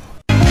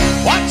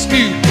 What's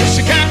new,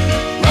 pussycat?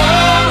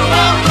 Run,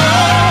 run,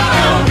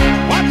 run.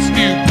 What's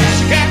new,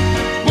 pussycat?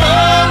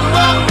 Run,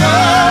 run,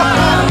 run.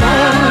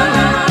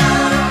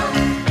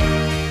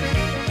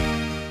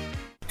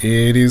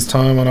 It is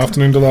time on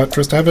Afternoon Delight for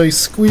us to have a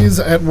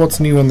squiz at what's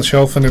new on the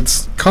shelf, and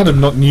it's kind of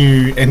not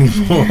new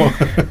anymore.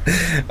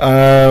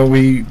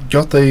 We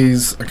got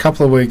these a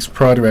couple of weeks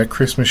prior to our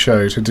Christmas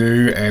show to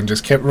do and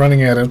just kept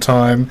running out of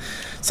time.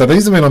 So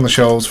these have been on the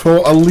shelves for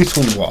a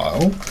little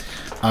while.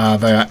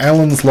 They are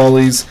Allen's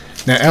Lollies.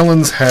 Now,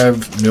 Allen's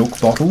have milk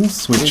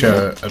bottles, which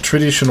are a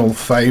traditional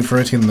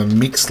favourite in the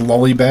mixed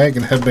lolly bag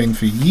and have been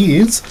for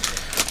years,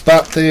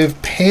 but they've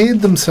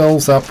paired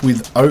themselves up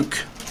with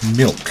oat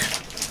milk.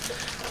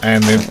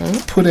 And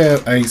they've put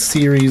out a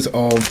series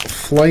of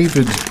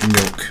flavoured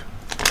milk.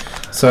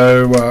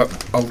 So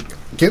I'll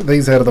get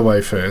these out of the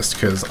way first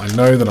because I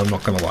know that I'm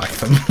not going to like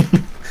them.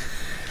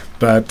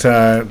 But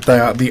they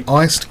are the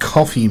iced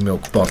coffee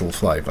milk bottle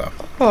flavour.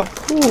 Oh,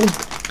 cool.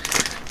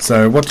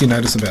 So what do you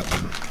notice about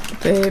them?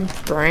 They're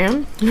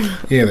brown.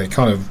 Yeah, they're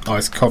kind of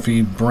iced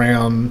coffee,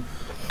 brown,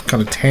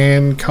 kind of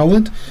tan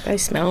coloured. They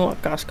smell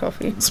like iced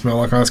coffee. Smell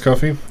like iced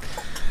coffee?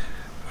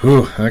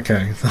 Ooh,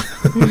 okay.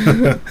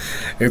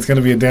 It's going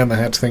to be a down the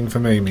hatch thing for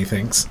me,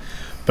 methinks.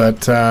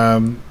 But,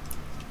 so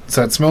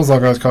it smells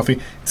like iced coffee.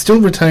 It still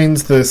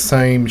retains the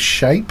same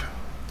shape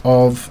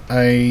of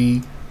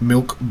a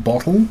milk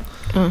bottle.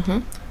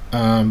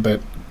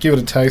 But give it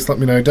a taste. Let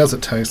me know, does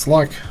it taste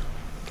like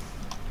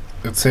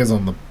it says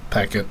on the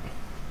packet?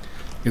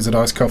 Is it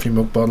iced coffee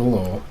milk bottle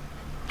or...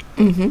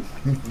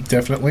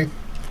 Definitely?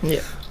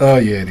 Yeah. Oh,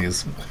 yeah, it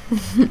is.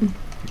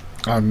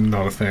 I'm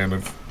not a fan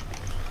of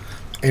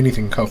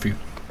anything coffee,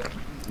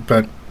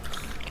 but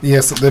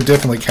yes, they've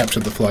definitely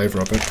captured the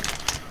flavour of it,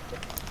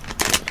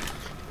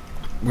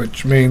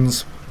 which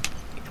means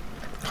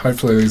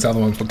hopefully these other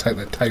ones will take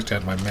that taste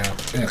out of my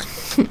mouth. Yeah.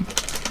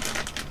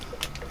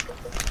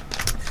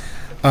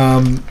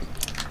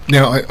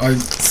 Now I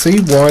see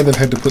why they've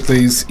had to put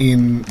these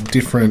in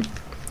different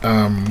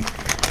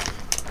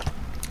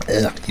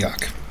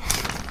yuck,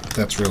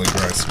 that's really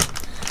gross.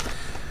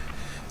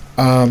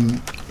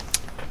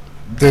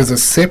 There's a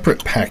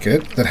separate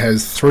packet that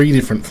has 3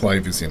 different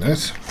flavours in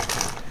it,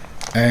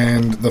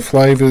 and the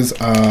flavours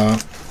are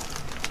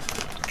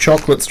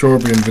chocolate,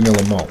 strawberry and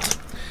vanilla malt.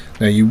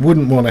 Now you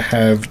wouldn't want to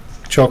have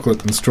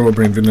chocolate and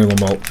strawberry and vanilla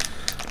malt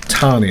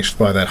tarnished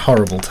by that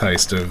horrible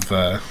taste of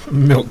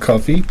milk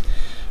coffee,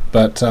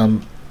 but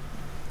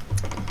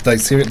they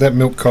say that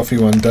milk coffee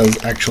one does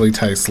actually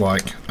taste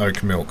like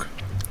oat milk.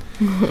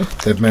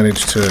 They've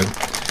managed to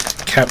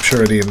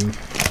capture it in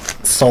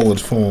solid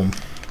form.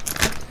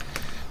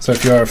 So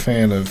if you are a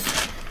fan of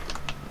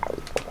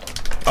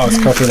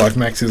iced coffee like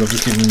Max is, I've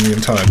just given him the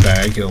entire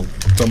bag. He'll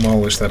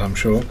demolish that, I'm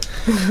sure.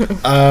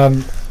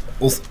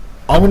 Also,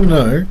 I want to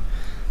know,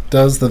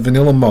 does the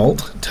vanilla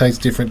malt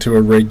taste different to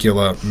a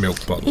regular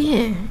milk bottle?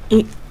 Yeah,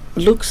 it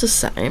looks the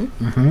same.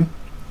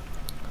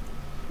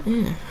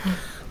 Yeah.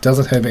 Does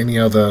it have any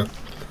other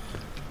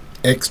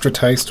extra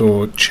taste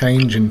or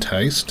change in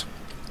taste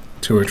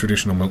to a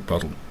traditional milk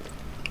bottle?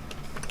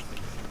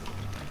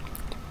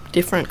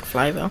 Different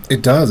flavour.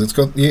 It does. It's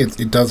got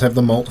it does have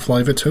the malt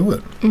flavour to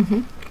it.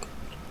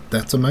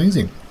 That's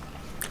amazing.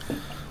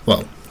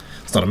 Well,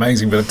 it's not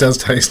amazing, but it does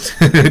taste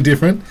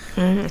different.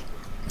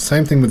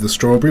 Same thing with the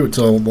strawberry. It's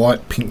a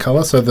light pink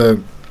colour, so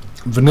the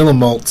vanilla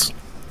malt's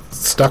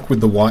stuck with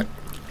the white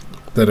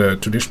that a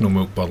traditional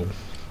milk bottle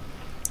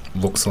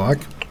looks like.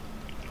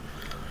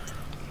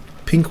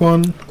 Pink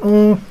one,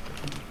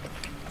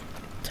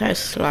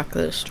 Tastes like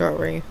the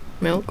strawberry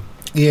milk.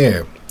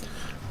 yeah,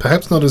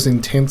 perhaps not as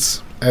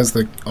intense as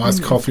the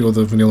iced coffee or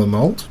the vanilla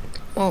malt.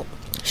 Well,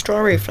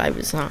 strawberry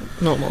flavours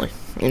aren't normally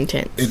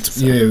intense. It's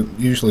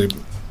usually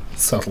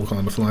subtle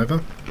kind of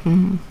flavour.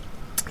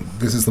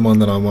 This is the one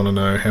that I want to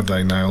know, have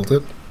they nailed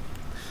it?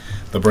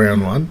 The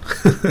brown one.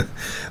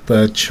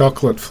 The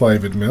chocolate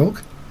flavoured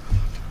milk.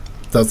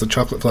 Does the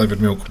chocolate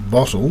flavoured milk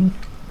bottle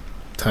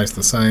taste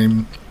the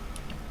same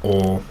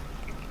or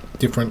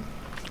different?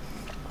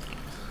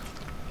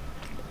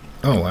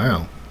 Oh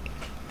wow.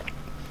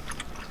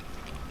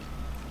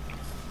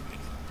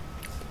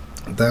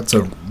 That's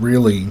a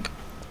really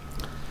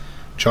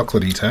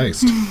chocolatey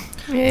taste.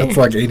 Yeah. That's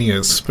like eating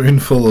a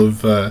spoonful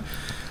of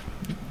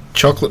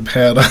chocolate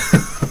powder.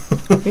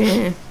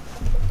 Yeah.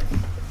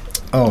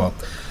 Oh,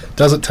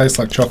 does it taste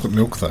like chocolate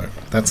milk though?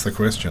 That's the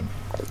question.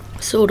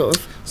 Sort of.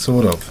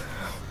 Sort of.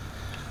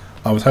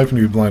 I was hoping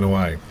to be blown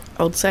away.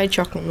 I would say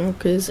chocolate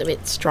milk is a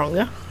bit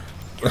stronger.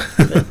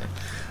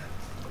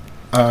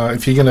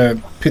 If you're going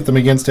to pit them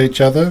against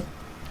each other,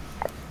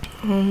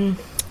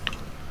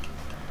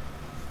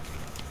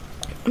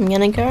 I'm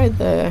gonna go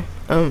the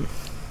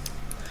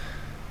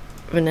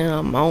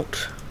vanilla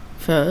malt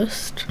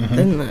first,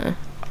 then the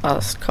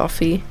iced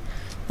coffee,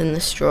 then the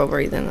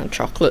strawberry, then the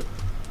chocolate.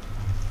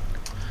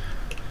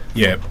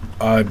 Yeah,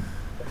 I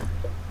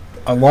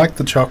like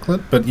the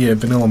chocolate, but yeah,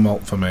 vanilla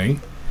malt for me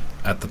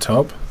at the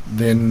top.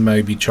 Then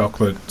maybe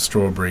chocolate,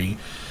 strawberry,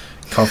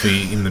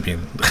 coffee in the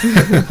bin.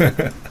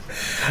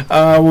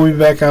 We'll be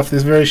back after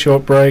this very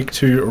short break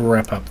to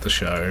wrap up the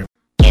show.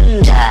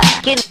 Kinder,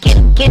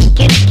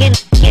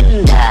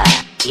 Kinder,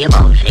 you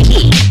won't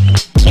eat.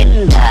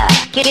 Kinder,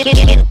 Kinder,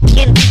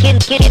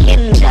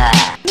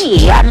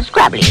 me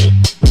unscrabbly.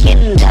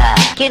 Kinder,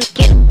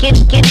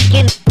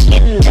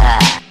 Kinder,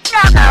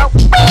 Choco,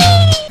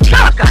 wee,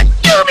 Choco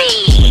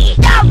Doobie,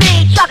 Doobie,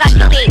 Choco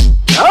Doobie,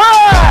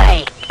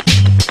 oi!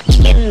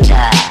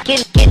 Kinder,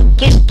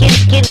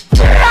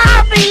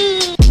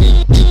 Robbie,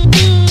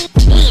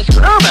 he's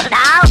grooving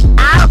now,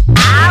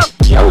 ow,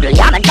 yodel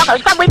yum and Choco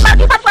scrub with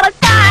monkey, that's what I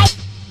die.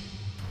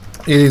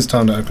 It is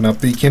time to open up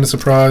the Kinder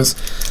Surprise,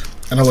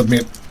 and I'll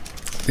admit,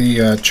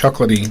 the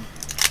chocolatey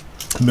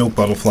milk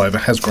bottle flavour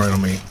has grown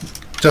on me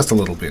just a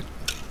little bit.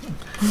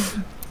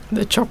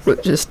 The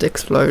chocolate just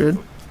exploded.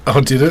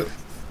 Oh, did it?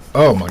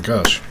 Oh my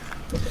gosh.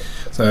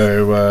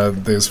 So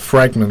there's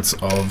fragments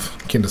of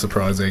Kinder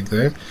Surprise egg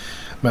there.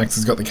 Max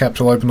has got the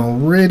capsule open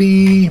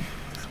already.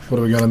 What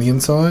do we got on the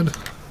inside?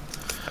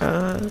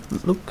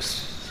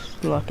 Looks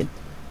like a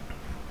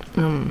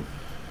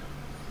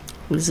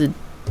lizard.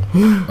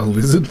 A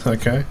lizard?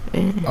 Okay.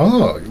 Yeah.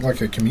 Oh,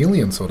 like a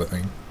chameleon sort of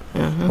thing.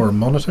 Uh-huh. Or a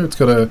monitor. It's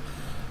got a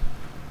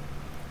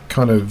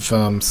kind of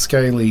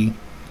scaly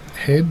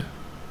head.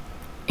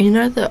 You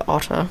know the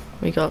otter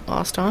we got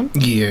last time?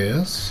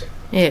 Yes.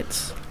 Yeah,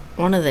 it's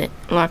one of them.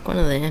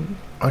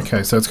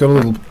 Okay, so it's got a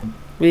little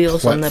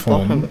Wheels on the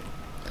platform. bottom.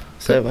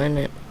 So when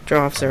it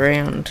drives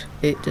around,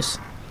 it just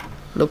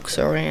looks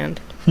around.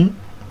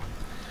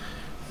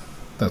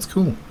 That's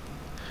cool.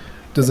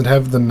 Does it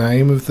have the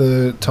name of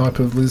the type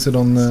of lizard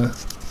on the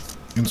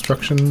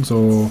instructions,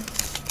 or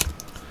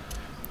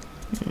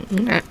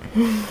Nah.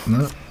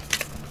 no?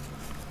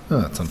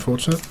 Oh, that's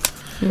unfortunate.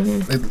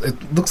 Mhm.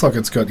 It looks like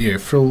it's got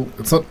frill.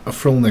 It's not a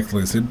frill-necked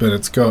lizard, but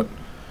it's got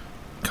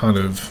kind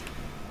of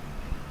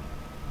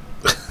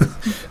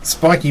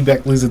spiky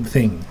back lizard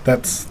thing.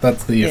 That's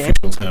the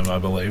official term, I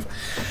believe.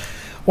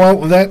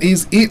 Well, that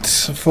is it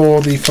for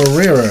the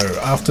Ferrero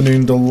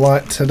Afternoon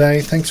Delight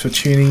today. Thanks for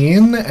tuning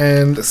in,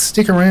 and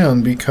stick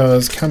around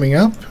because coming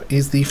up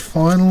is the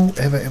final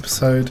ever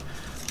episode,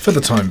 for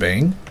the time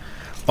being,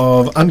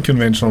 of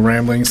Unconventional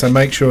Rambling. So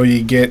make sure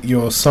you get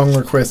your song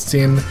requests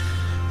in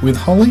with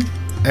Holly,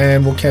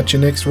 and we'll catch you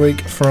next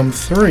week from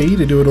 3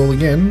 to do it all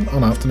again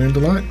on Afternoon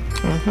Delight.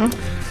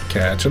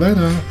 Catch you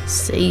later.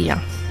 See ya.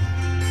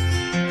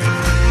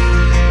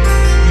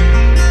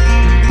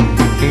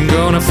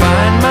 Gonna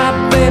find my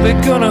baby,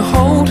 gonna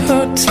hold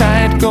her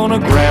tight, gonna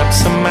grab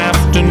some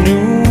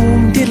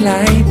afternoon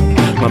delight.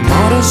 My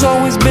motto's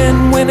always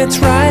been when it's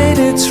right,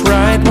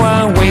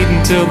 why wait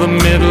until the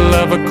middle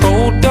of a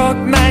cold dark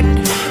night,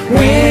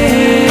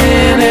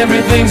 when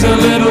everything's a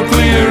little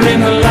clearer in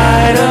the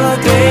light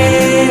of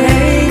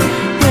day.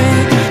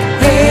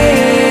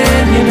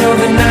 And you know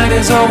the night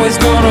is always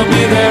gonna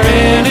be there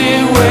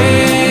anyway.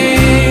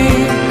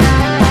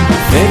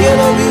 Thinking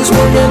of you's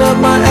working up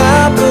my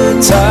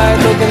appetite,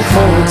 looking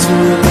forward to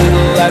a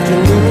little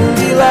afternoon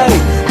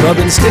delight.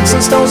 Rubbing sticks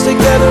and stones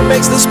together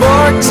makes the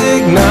sparks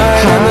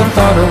ignite, and the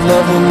thought of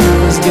loving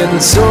you is getting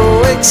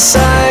so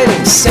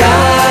exciting.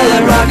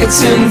 Skyline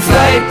rockets in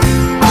flight,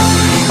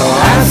 oh,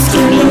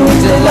 afternoon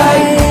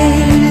delight.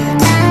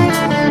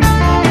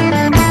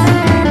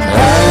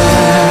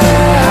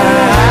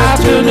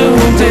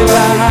 Afternoon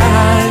delight.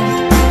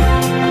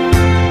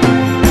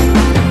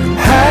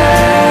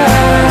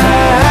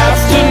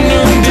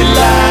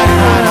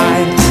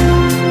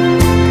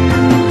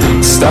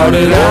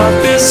 Started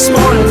out this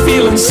morning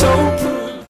feeling so